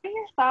 What are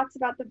your thoughts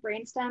about the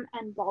brainstem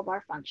and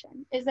bulbar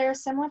function? Is there a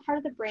similar part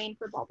of the brain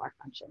for bulbar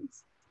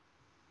functions?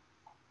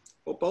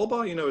 Well,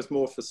 bulbar, you know, is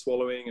more for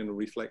swallowing and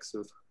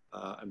reflexive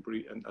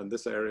and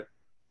this area.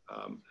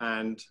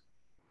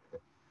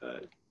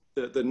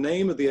 The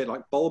name of the,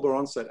 like bulbar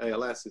onset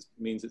ALS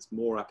means it's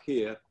more up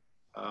here.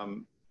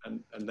 And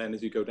then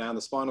as you go down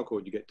the spinal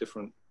cord, you get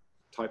different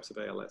types of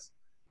ALS.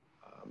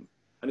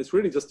 And it's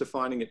really just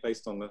defining it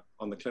based on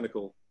the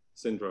clinical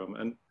syndrome.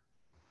 And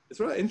it's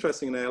really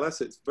interesting in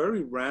ALS, it's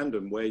very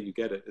random where you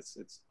get it.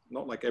 It's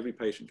not like every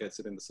patient gets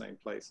it in the same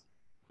place.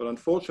 But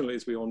unfortunately,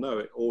 as we all know,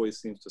 it always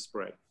seems to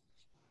spread.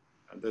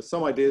 And there's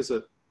some ideas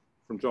that,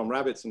 from John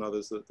Rabbits and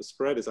others, that the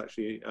spread is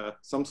actually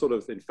some sort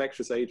of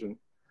infectious agent.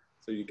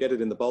 So you get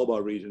it in the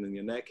bulbar region in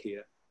your neck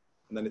here,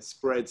 and then it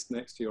spreads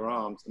next to your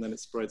arms, and then it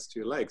spreads to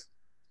your legs.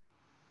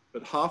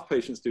 But half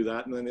patients do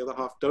that, and then the other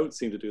half don't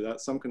seem to do that.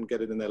 Some can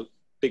get it in their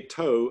big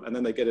toe, and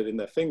then they get it in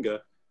their finger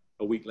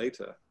a week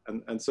later.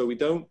 And so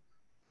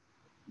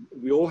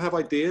we all have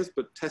ideas,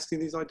 but testing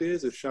these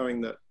ideas is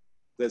showing that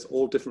there's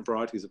all different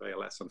varieties of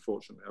ALS,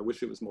 unfortunately. I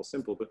wish it was more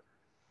simple, but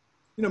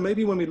you know,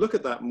 maybe when we look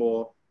at that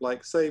more,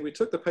 like say we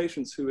took the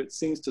patients who it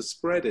seems to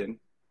spread in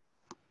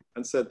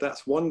and said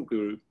that's one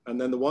group, and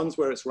then the ones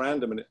where it's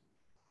random, and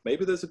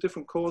maybe there's a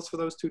different cause for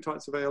those 2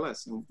 types of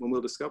ALS, and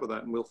we'll discover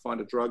that, and we'll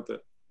find a drug that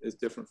is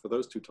different for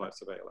those 2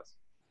 types of ALS.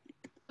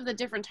 The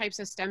different types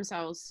of stem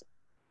cells,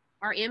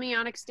 are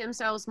amniotic stem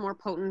cells more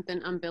potent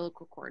than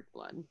umbilical cord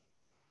blood?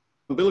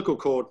 Umbilical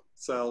cord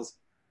cells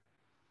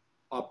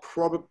are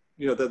probably,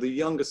 you know, they're the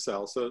youngest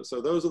cells.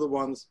 So those are the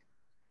ones,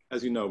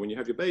 as you know, when you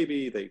have your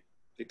baby, they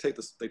take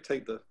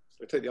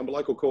the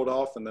umbilical cord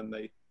off, and then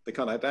they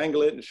kind of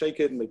dangle it and shake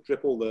it, and they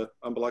drip all the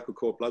umbilical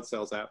cord blood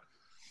cells out.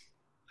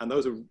 And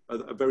those are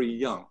very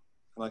young.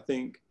 And I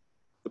think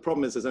the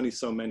problem is there's only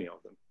so many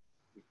of them,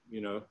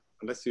 you know,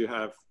 unless you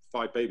have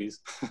 5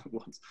 babies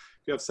once.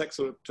 If you have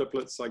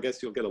sextuplets, I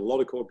guess you'll get a lot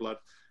of cord blood,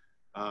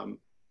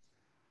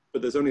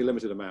 but there's only a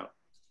limited amount.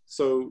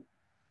 So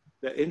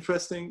they're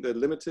interesting, they're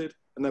limited,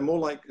 and they're more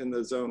like in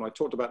the zone, I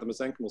talked about the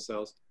mesenchymal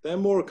cells. They're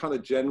more a kind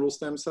of general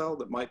stem cell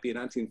that might be an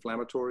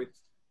anti-inflammatory,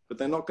 but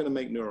they're not gonna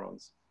make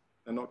neurons.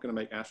 They're not gonna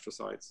make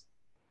astrocytes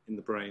in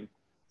the brain.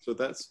 So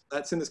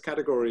that's in this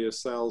category of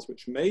cells,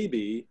 which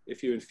maybe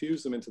if you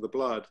infuse them into the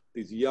blood,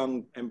 these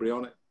young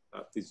embryonic,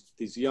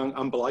 these young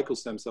umbilical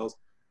stem cells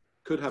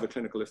could have a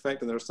clinical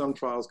effect. And there are some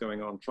trials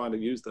going on trying to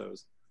use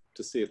those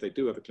to see if they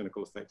do have a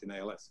clinical effect in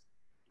ALS.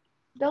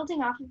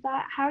 Building off of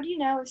that, how do you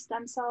know if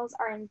stem cells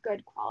are in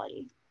good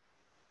quality?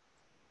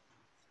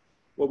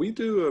 Well, we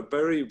do a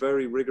very,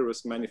 very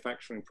rigorous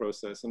manufacturing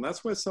process. And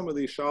that's where some of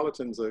these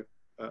charlatans are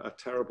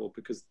terrible,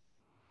 because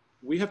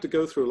we have to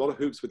go through a lot of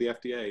hoops with the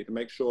FDA to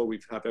make sure we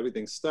have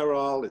everything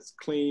sterile, it's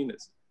clean,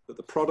 that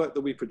the product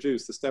that we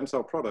produce, the stem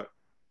cell product,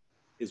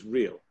 is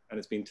real and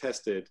it's been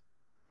tested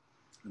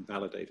and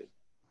validated.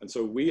 And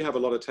so we have a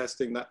lot of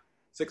testing. That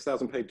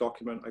 6,000-page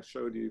document I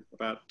showed you,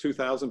 about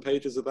 2,000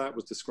 pages of that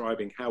was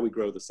describing how we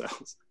grow the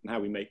cells and how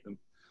we make them.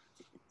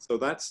 So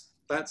that's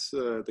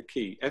the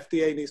key.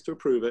 FDA needs to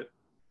approve it,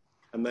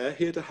 and they're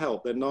here to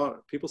help. They're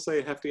not, people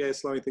say FDA is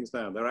slowing things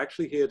down. They're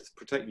actually here to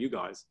protect you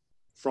guys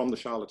from the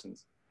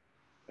charlatans.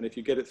 And if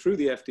you get it through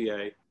the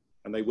FDA,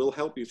 and they will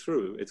help you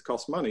through, it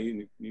costs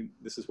money.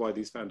 This is why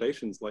these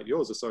foundations like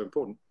yours are so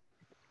important.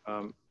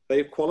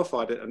 They've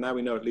qualified it, and now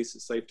we know at least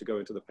it's safe to go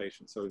into the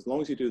patient. So as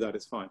long as you do that,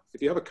 it's fine.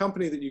 If you have a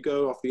company that you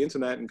go off the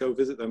internet and go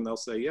visit them, they'll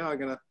say, yeah, I'm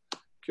gonna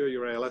cure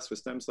your ALS with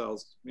stem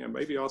cells. You know,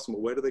 maybe ask them,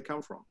 well, where do they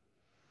come from?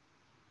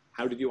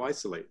 How did you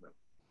isolate them?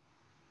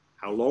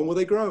 How long were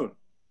they grown?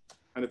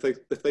 And if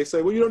they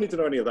say, well, you don't need to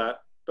know any of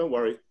that, don't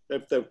worry,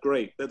 they're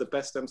great. They're the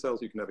best stem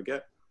cells you can ever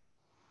get.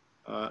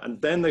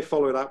 And then they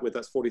follow it up with,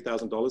 that's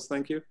 $40,000,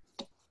 thank you.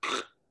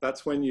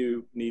 That's when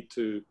you need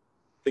to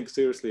think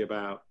seriously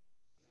about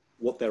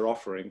what they're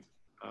offering.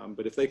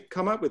 But if they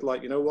come up with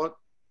like, you know what,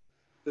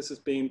 this is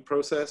being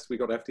processed, we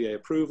got FDA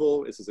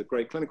approval, this is a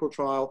great clinical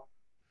trial,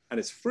 and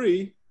it's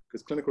free,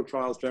 because clinical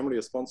trials generally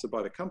are sponsored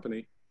by the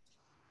company,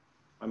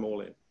 I'm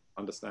all in,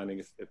 understanding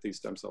if these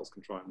stem cells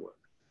can try and work.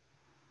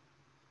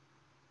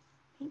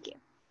 Thank you.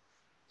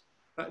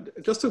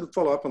 Just to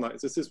follow up on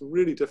that, this is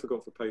really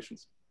difficult for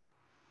patients.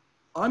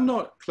 I'm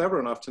not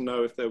clever enough to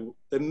know if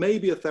there may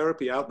be a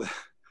therapy out there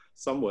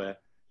somewhere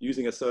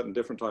using a certain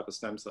different type of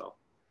stem cell.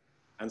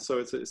 And so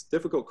it's a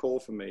difficult call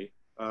for me.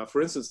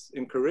 For instance,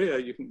 in Korea,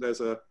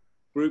 there's a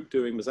group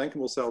doing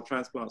mesenchymal cell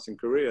transplants in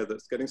Korea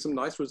that's getting some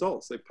nice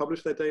results. They've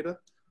published their data,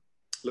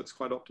 looks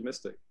quite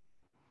optimistic.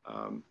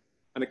 And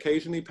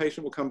occasionally a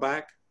patient will come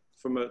back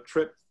from a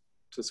trip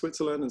to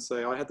Switzerland and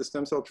say, I had the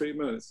stem cell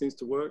treatment and it seems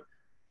to work.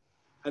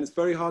 And it's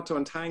very hard to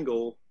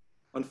untangle.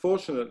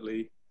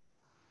 Unfortunately,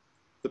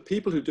 the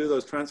people who do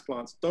those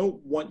transplants don't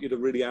want you to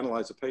really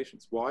analyze the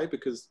patients. Why?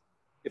 Because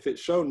if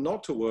it's shown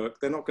not to work,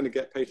 they're not going to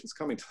get patients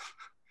coming to them.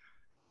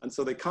 And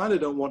so they kind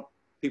of don't want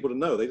people to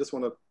know. They just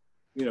want to,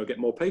 you know, get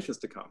more patients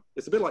to come.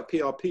 It's a bit like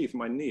PRP for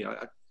my knee.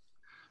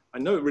 I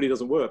know it really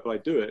doesn't work, but I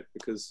do it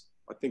because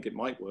I think it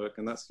might work.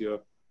 And that's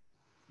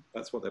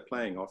what they're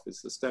playing off,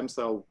 is the stem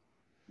cell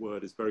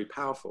word is very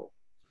powerful,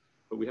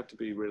 but we have to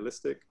be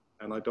realistic.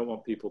 And I don't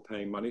want people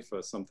paying money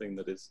for something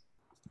that is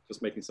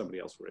just making somebody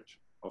else rich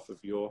off of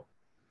your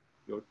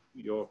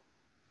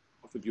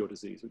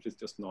disease, which is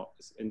just not,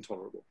 it's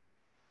intolerable.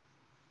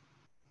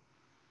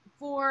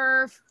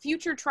 For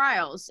future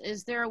trials,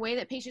 is there a way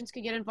that patients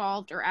could get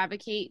involved or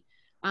advocate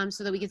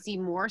so that we could see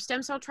more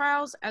stem cell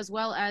trials, as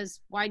well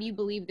as why do you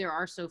believe there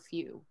are so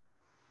few?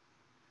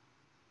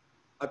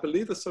 I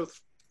believe there's so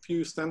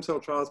few stem cell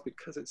trials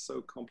because it's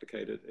so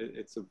complicated.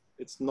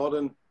 It's not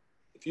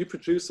if you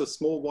produce a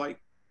small white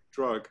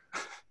drug,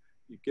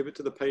 you give it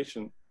to the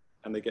patient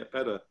and they get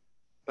better.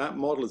 That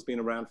model has been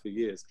around for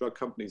years. Drug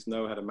companies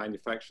know how to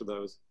manufacture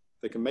those.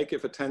 They can make it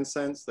for 10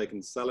 cents, they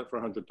can sell it for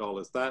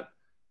 $100. That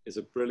is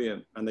a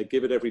brilliant, and they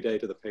give it every day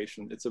to the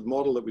patient. It's a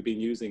model that we've been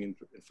using in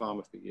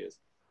pharma for years.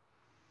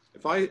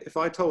 If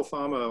I told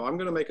pharma, I'm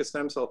gonna make a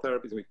stem cell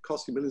therapy, it's gonna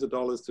cost you millions of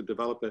dollars to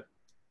develop it,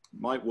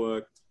 might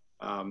work,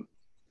 and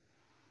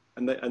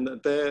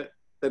they're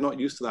not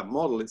used to that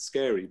model, it's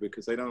scary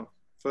because they don't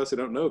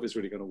know if it's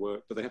really gonna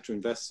work, but they have to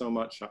invest so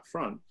much up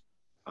front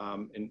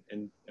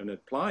in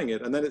applying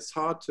it. And then it's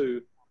hard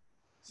to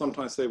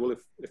sometimes say, well,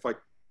 if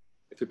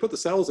we put the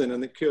cells in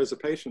and it cures a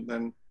patient,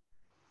 then,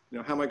 you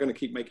know, how am I going to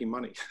keep making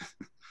money?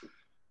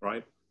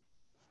 Right?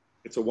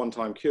 It's a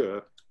one-time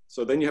cure.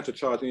 So then you have to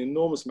charge an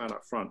enormous amount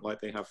up front,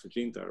 like they have for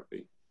gene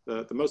therapy.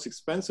 The most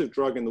expensive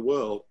drug in the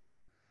world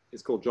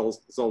is called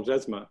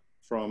Zolgensma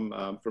from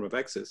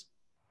Avexis,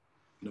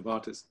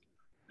 Novartis.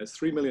 It's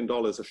 $3 million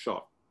a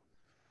shot.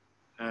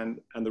 And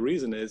the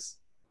reason is,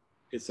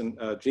 it's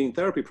a gene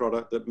therapy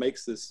product that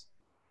makes this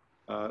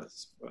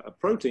a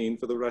protein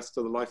for the rest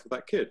of the life of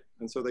that kid.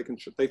 And so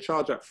they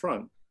charge up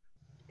front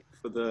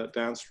for the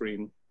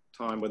downstream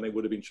time when they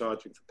would have been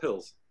charging for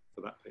pills.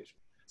 for that patient.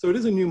 So it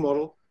is a new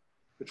model.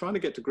 We're trying to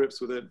get to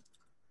grips with it.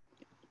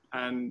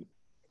 And,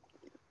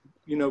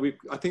 you know,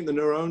 I think the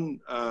neurone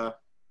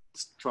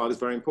trial is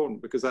very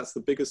important because that's the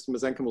biggest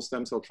mesenchymal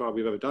stem cell trial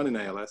we've ever done in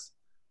ALS.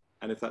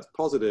 And if that's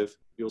positive,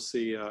 you'll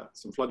see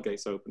some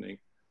floodgates opening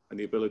and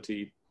the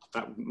ability,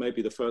 that may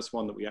be the first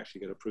one that we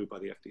actually get approved by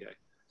the FDA.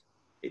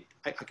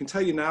 I can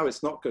tell you now,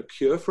 it's not a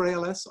cure for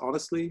ALS,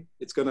 honestly.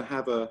 It's going to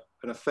have an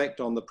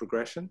effect on the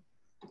progression.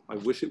 I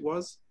wish it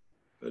was,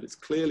 but it's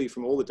clearly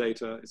from all the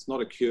data, it's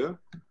not a cure,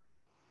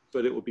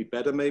 but it will be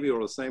better maybe,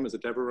 or the same as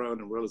edaravone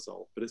and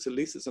riluzole, but at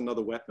least it's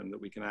another weapon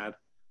that we can add.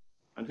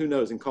 And who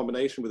knows, in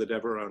combination with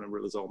edaravone and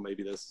riluzole,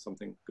 maybe there's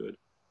something good.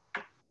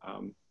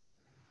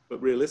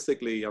 But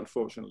realistically,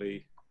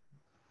 unfortunately,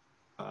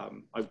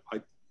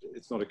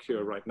 it's not a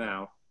cure right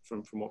now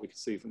from what we can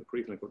see from the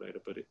preclinical data,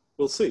 but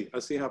we'll see. I'll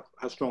see how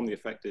strong the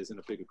effect is in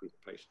a bigger group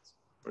of patients.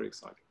 Very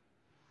exciting.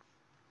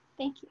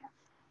 Thank you.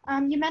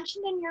 You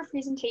mentioned in your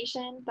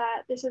presentation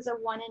that this is a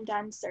one and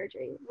done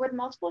surgery. Would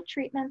multiple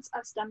treatments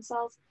of stem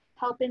cells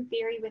help in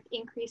theory with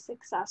increased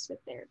success with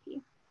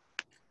therapy?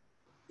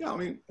 Yeah, I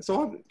mean,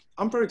 so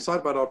I'm very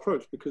excited about our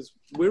approach because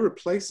we're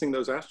replacing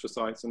those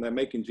astrocytes and they're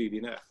making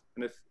GDNF.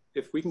 And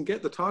if we can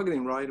get the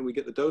targeting right and we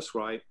get the dose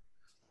right,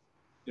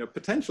 you know,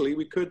 potentially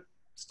we could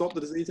stop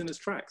the disease in its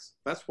tracks.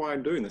 That's why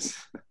I'm doing this.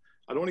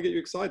 I don't want to get you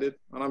excited,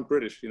 and I'm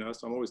British, you know,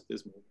 so I'm always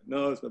dismal.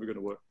 No, it's never going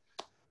to work.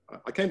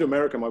 I came to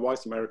America, my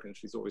wife's American,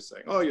 she's always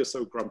saying, oh, you're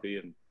so grumpy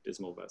and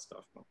dismal about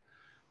stuff.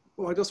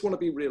 Well, I just want to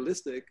be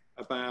realistic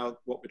about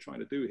what we're trying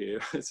to do here.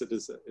 It's a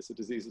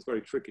disease, it's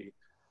very tricky.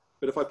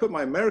 But if I put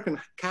my American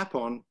cap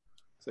on,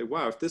 say,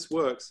 wow, if this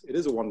works, it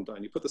is a one and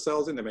done. You put the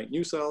cells in, they make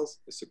new cells,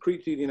 they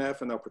secrete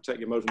GDNF, and they'll protect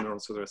your motor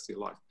neurons for the rest of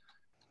your life.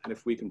 And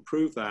if we can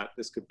prove that,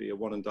 this could be a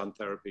one and done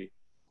therapy.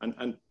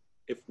 And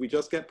if we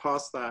just get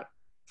past that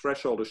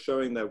threshold of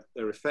showing they're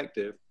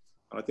effective,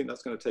 and I think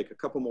that's going to take a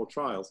couple more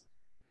trials,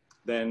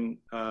 then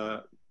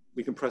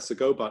we can press the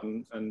go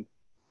button. And,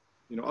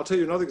 you know, I'll tell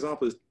you another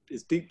example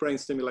is deep brain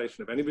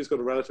stimulation. If anybody's got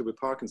a relative with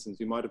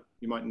Parkinson's, you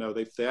might know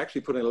they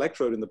actually put an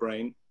electrode in the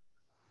brain,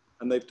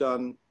 and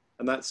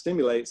and that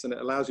stimulates and it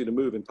allows you to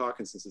move in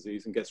Parkinson's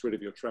disease and gets rid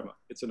of your tremor.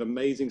 It's an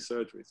amazing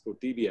surgery. It's called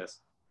DBS.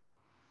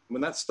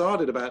 When that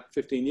started about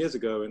 15 years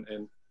ago in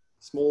a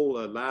small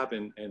lab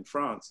in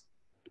France,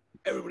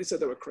 everybody said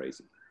they were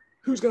crazy.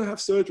 Who's going to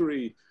have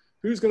surgery?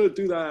 Who's going to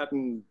do that?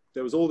 And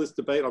there was all this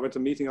debate. I went to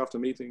meeting after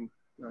meeting.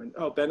 And,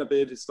 oh, Ben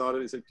Abid, he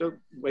started. He said, don't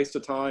waste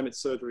your time.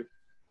 It's surgery.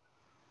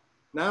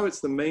 Now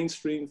it's the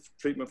mainstream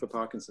treatment for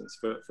Parkinson's,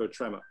 for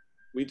tremor.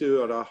 We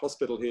do at our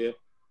hospital here, you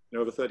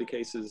know, over 30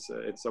 cases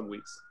in some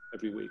weeks,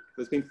 every week.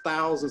 There's been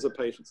thousands of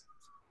patients.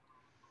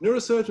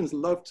 Neurosurgeons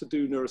love to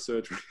do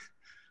neurosurgery,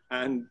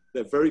 and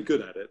they're very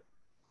good at it.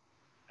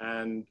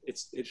 And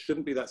it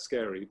shouldn't be that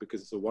scary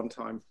because it's a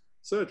one-time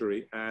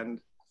surgery. And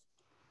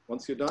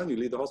once you're done, you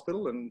leave the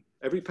hospital, and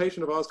every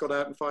patient of ours got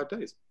out in 5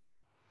 days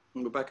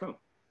and we're back home.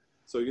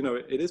 So, you know,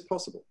 it is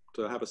possible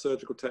to have a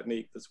surgical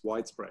technique that's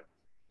widespread.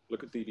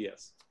 Look at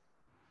DBS.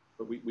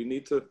 But we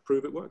need to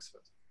prove it works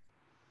first.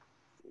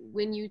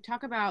 When you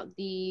talk about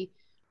the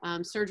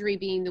surgery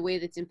being the way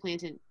that's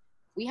implanted,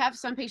 we have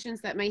some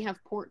patients that may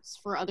have ports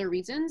for other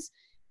reasons.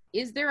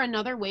 Is there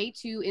another way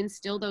to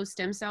instill those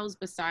stem cells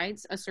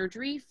besides a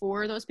surgery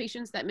for those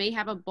patients that may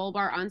have a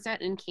bulbar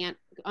onset and can't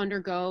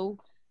undergo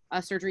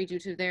a surgery due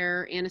to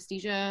their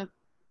anesthesia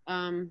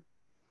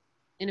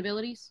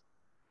inabilities?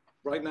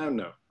 Right now,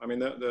 no. I mean,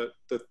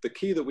 the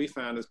key that we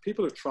found is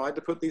people have tried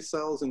to put these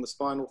cells in the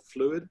spinal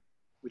fluid,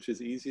 which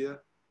is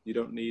easier. You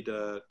don't need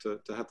to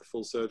have the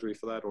full surgery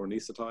for that or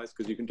anesthetize,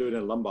 because you can do it in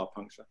a lumbar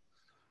puncture.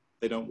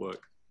 They don't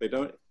work.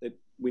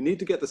 We need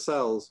to get the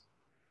cells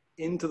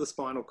into the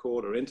spinal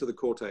cord or into the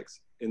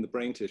cortex in the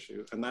brain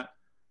tissue, and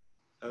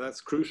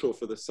that's crucial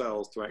for the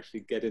cells to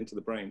actually get into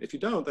the brain. If you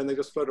don't, then they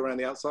just float around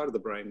the outside of the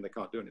brain and they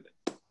can't do anything.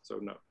 So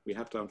no, we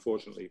have to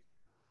unfortunately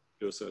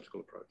do a surgical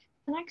approach.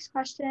 The next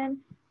question,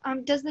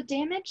 does the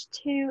damage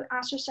to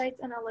astrocytes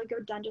and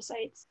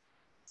oligodendrocytes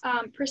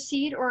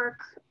proceed or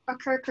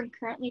occur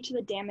concurrently to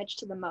the damage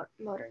to the motor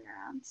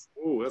neurons?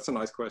 Oh, that's a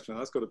nice question.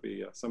 That's got to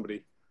be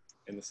somebody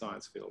in the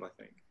science field, I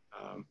think.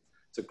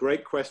 It's a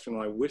great question.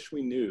 I wish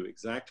we knew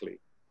exactly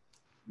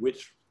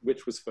which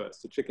was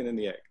first, the chicken and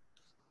the egg.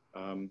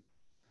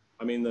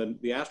 I mean,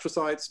 the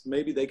astrocytes,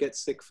 maybe they get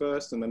sick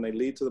first and then they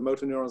lead to the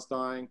motor neurons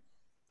dying.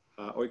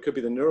 Or it could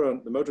be the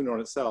motor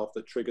neuron itself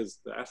that triggers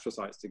the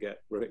astrocytes to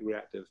get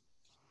reactive.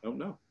 I don't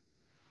know.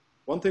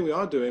 One thing we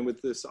are doing with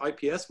this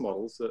iPS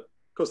models, that,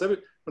 of course,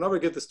 whenever I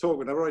give this talk,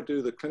 whenever I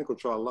do the clinical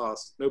trial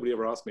last, nobody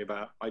ever asked me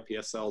about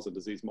iPS cells and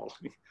disease modeling,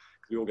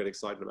 because we all get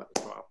excited about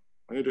the trial.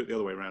 I'm going to do it the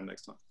other way around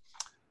next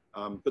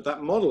time. But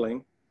that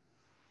modeling,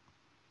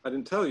 I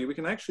didn't tell you, we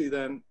can actually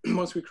then,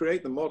 once we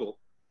create the model,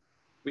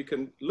 we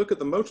can look at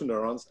the motor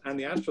neurons and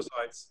the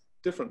astrocytes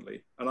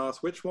differently and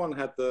ask which one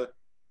had the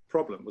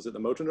problem. Was it the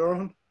motor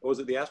neuron, or was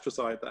it the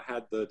astrocyte that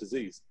had the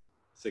disease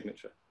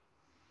signature?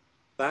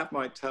 That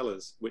might tell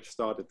us which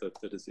started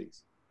the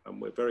disease.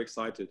 And we're very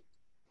excited.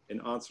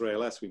 In Answer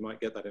ALS, we might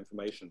get that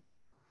information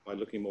by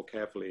looking more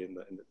carefully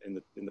in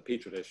the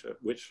petri dish at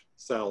which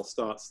cell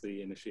starts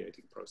the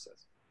initiating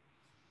process.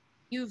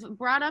 You've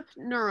brought up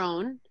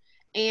neurone,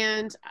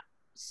 and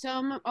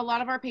a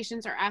lot of our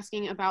patients are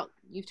asking about,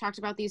 you've talked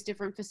about these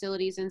different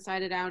facilities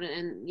inside and out,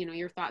 and you know,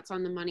 your thoughts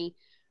on the money.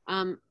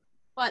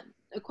 But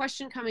a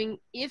question coming,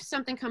 if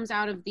something comes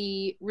out of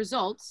the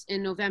results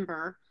in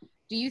November,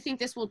 do you think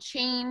this will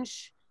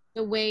change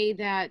the way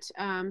that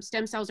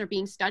stem cells are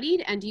being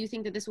studied? And do you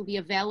think that this will be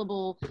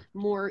available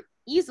more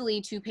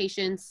easily to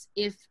patients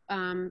if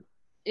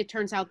it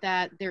turns out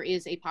that there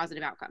is a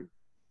positive outcome?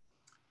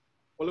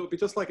 Well, it would be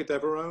just like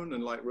edaravone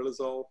and like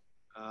riluzole,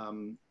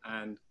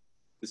 and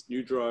this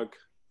new drug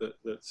that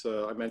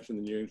I mentioned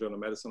in the New England Journal of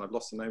Medicine. I've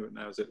lost the name of it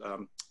now. Is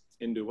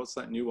it what's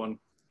that new one?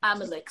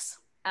 Amylyx.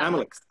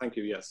 Amylyx, thank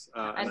you, yes.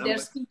 And they're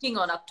speaking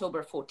on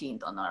October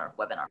 14th on our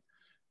webinar.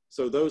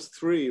 So those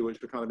three,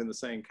 which are kind of in the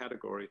same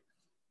category,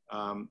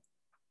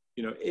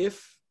 you know,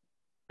 if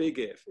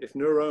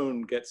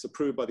neurone gets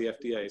approved by the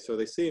FDA, so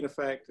they see an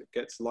effect, it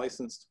gets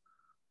licensed,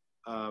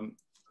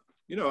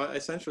 you know,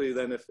 essentially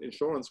then if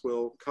insurance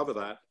will cover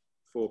that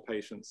for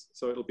patients.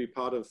 So it'll be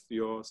part of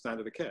your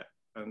standard of care,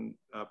 and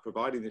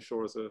providing the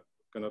insurers are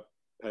going to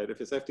pay it. If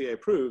it's FDA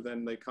approved,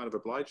 then they kind of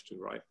obliged to,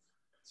 right?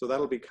 So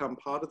that'll become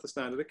part of the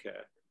standard of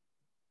care.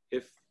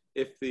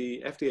 If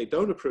the FDA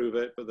don't approve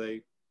it, but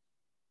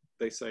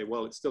they say,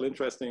 well, it's still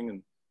interesting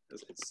and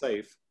it's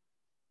safe,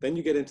 then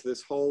you get into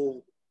this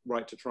whole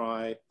right to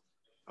try,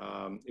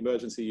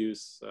 emergency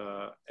use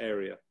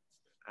area.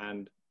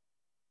 And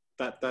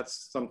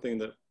that's something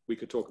that we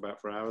could talk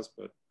about for hours,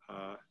 but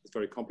it's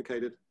very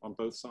complicated on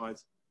both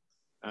sides.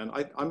 And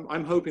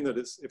I'm hoping that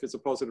if it's a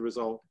positive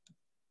result,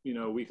 you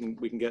know, we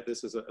can get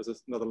this as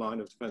another line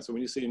of defense. So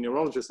when you see a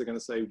neurologist, they're going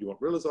to say, do you want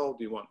riluzole?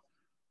 Do you want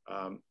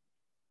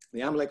the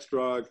Amylyx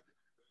drug? Do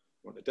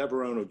you want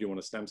edaravone, or do you want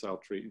a stem cell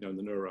treat, you know, in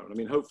the neurone? I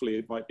mean, hopefully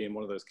it might be in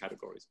one of those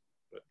categories,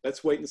 but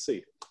let's wait and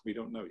see. We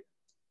don't know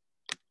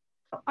yet.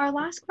 Our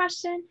last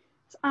question,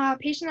 a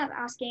patient is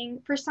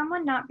asking, for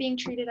someone not being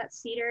treated at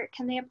Cedar,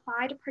 can they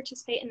apply to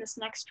participate in this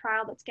next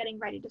trial that's getting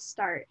ready to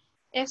start?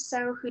 If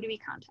so, who do we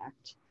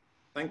contact?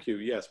 Thank you.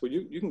 Yes, well,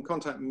 you can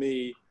contact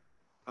me.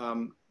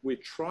 We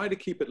try to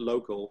keep it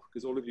local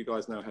because all of you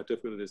guys know how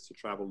difficult it is to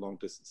travel long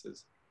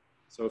distances.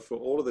 So for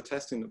all of the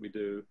testing that we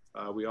do,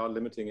 we are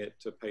limiting it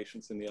to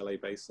patients in the LA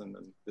basin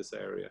and this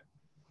area.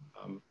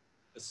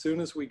 As soon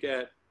as we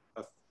get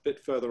a bit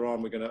further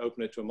on, we're going to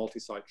open it to a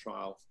multi-site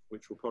trial,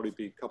 which will probably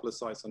be a couple of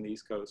sites on the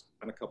East Coast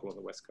and a couple on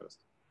the West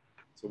Coast.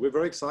 So we're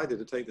very excited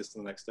to take this to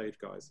the next stage,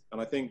 guys. And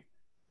I think,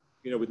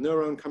 you know, with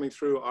neurone coming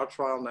through, our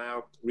trial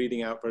now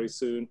reading out very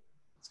soon,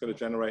 it's going to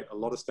generate a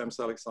lot of stem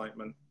cell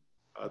excitement.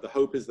 The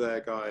hope is there,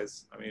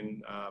 guys. I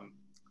mean,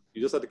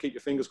 you just have to keep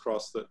your fingers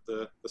crossed that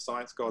the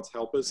science gods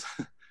help us,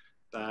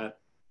 that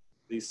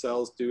these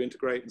cells do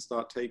integrate and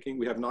start taking.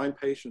 We have 9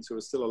 patients who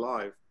are still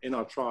alive in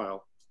our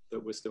trial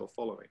that we're still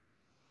following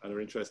and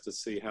are interested to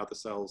see how the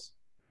cells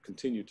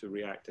continue to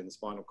react in the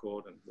spinal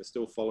cord, and we're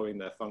still following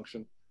their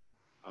function.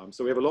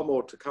 So we have a lot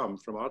more to come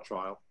from our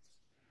trial.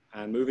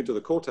 And moving to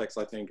the cortex,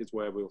 I think, is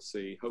where we'll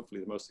see, hopefully,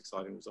 the most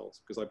exciting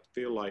results, because I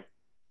feel like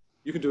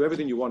you can do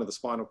everything you want in the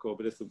spinal cord,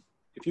 but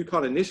if you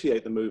can't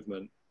initiate the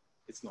movement,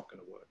 it's not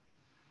going to work.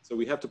 So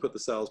we have to put the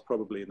cells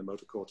probably in the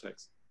motor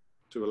cortex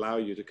to allow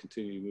you to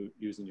continue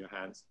using your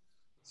hands.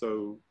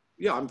 So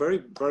yeah, I'm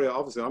very, very,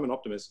 obviously I'm an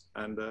optimist,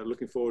 and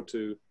looking forward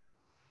to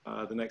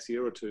the next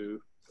year or two,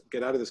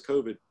 get out of this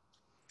COVID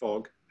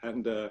fog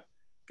and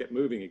get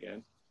moving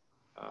again.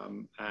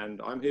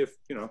 And I'm here,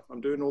 you know,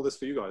 I'm doing all this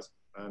for you guys,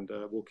 and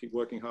we'll keep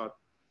working hard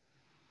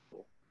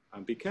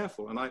and be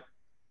careful. And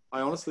I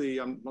honestly,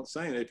 I'm not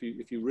saying it.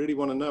 If you really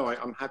want to know,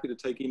 I'm happy to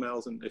take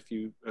emails. And if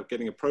you are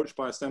getting approached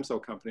by a stem cell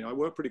company, I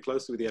work pretty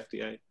closely with the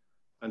FDA.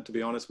 And to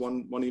be honest,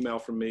 one email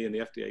from me and the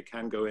FDA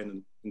can go in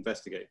and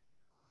investigate.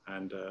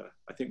 And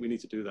I think we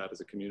need to do that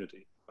as a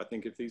community. I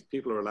think if these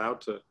people are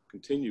allowed to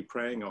continue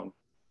preying on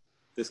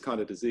this kind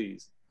of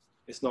disease,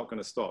 it's not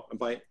going to stop. And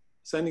by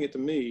sending it to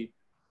me,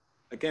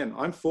 again,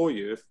 I'm for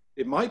you. If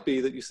it might be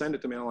that you send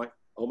it to me and I'm like,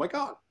 oh my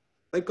God,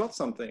 they've got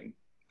something.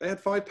 They had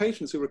 5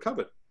 patients who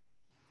recovered.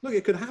 Look,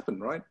 it could happen,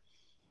 right?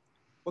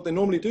 What they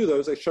normally do, though,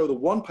 is they show the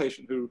one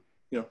patient who,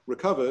 you know,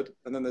 recovered,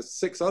 and then there's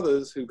 6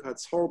 others who had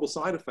horrible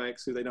side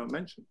effects who they don't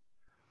mention.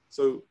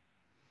 So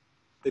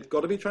they've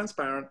got to be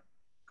transparent,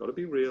 got to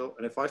be real.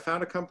 And if I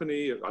found a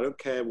company, I don't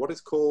care what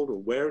it's called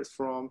or where it's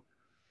from,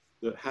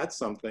 that had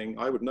something,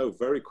 I would know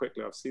very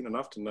quickly. I've seen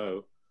enough to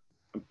know.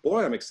 And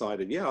boy, I'm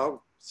excited. Yeah,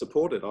 I'll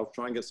support it. I'll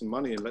try and get some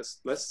money, and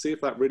let's see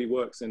if that really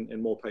works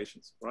in more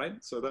patients, right?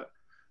 So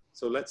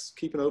let's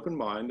keep an open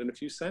mind. And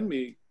if you send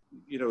me,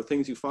 you know,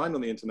 things you find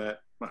on the internet,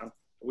 I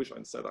wish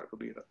I'd said I could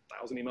be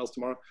 1,000 emails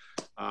tomorrow.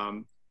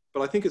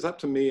 But I think it's up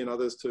to me and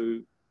others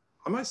to,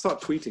 I might start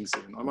tweeting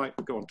soon. I might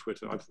go on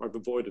Twitter. I've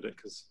avoided it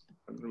because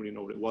I didn't really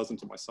know what it was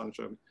until my son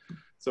showed me.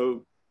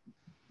 So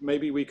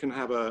maybe we can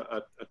have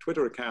a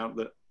Twitter account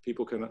that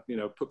people can, you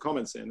know, put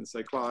comments in and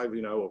say, Clive,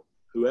 you know, or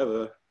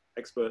whoever,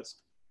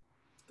 experts,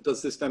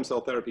 does this stem cell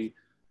therapy,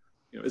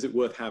 you know, is it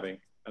worth having?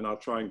 And I'll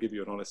try and give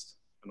you an honest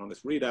an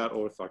honest readout,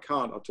 or if I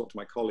can't, I'll talk to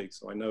my colleagues.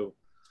 So I know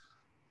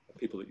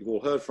people that you've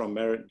all heard from,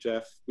 Merritt,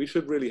 Jeff. We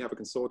should really have a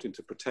consortium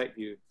to protect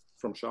you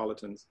from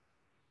charlatans,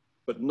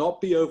 but not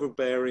be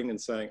overbearing and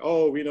saying,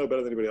 oh, we know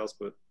better than anybody else,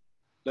 but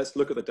let's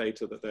look at the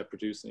data that they're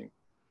producing.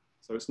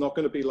 So it's not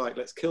going to be like,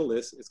 let's kill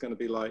this. It's going to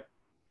be like,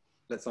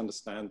 let's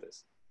understand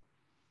this.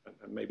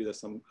 And maybe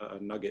there's some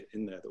nugget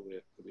in there that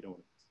we don't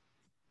want to miss.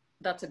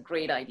 That's a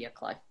great idea,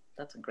 Clive.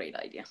 That's a great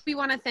idea. We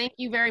want to thank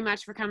you very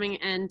much for coming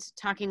and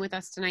talking with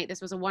us tonight.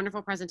 This was a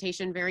wonderful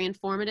presentation, very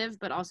informative,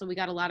 but also we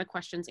got a lot of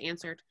questions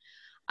answered.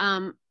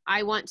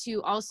 I want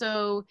to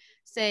also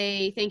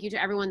say thank you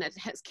to everyone that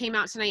came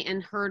out tonight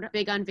and heard a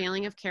big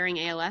unveiling of Caring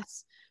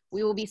ALS.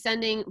 We will be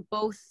sending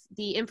both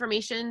the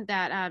information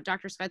that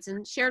Dr.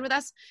 Svendsen shared with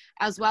us,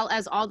 as well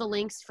as all the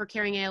links for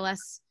Caring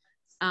ALS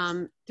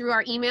through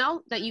our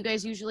email that you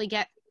guys usually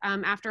get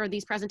after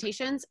these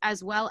presentations,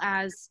 as well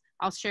as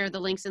I'll share the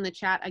links in the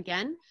chat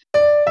again.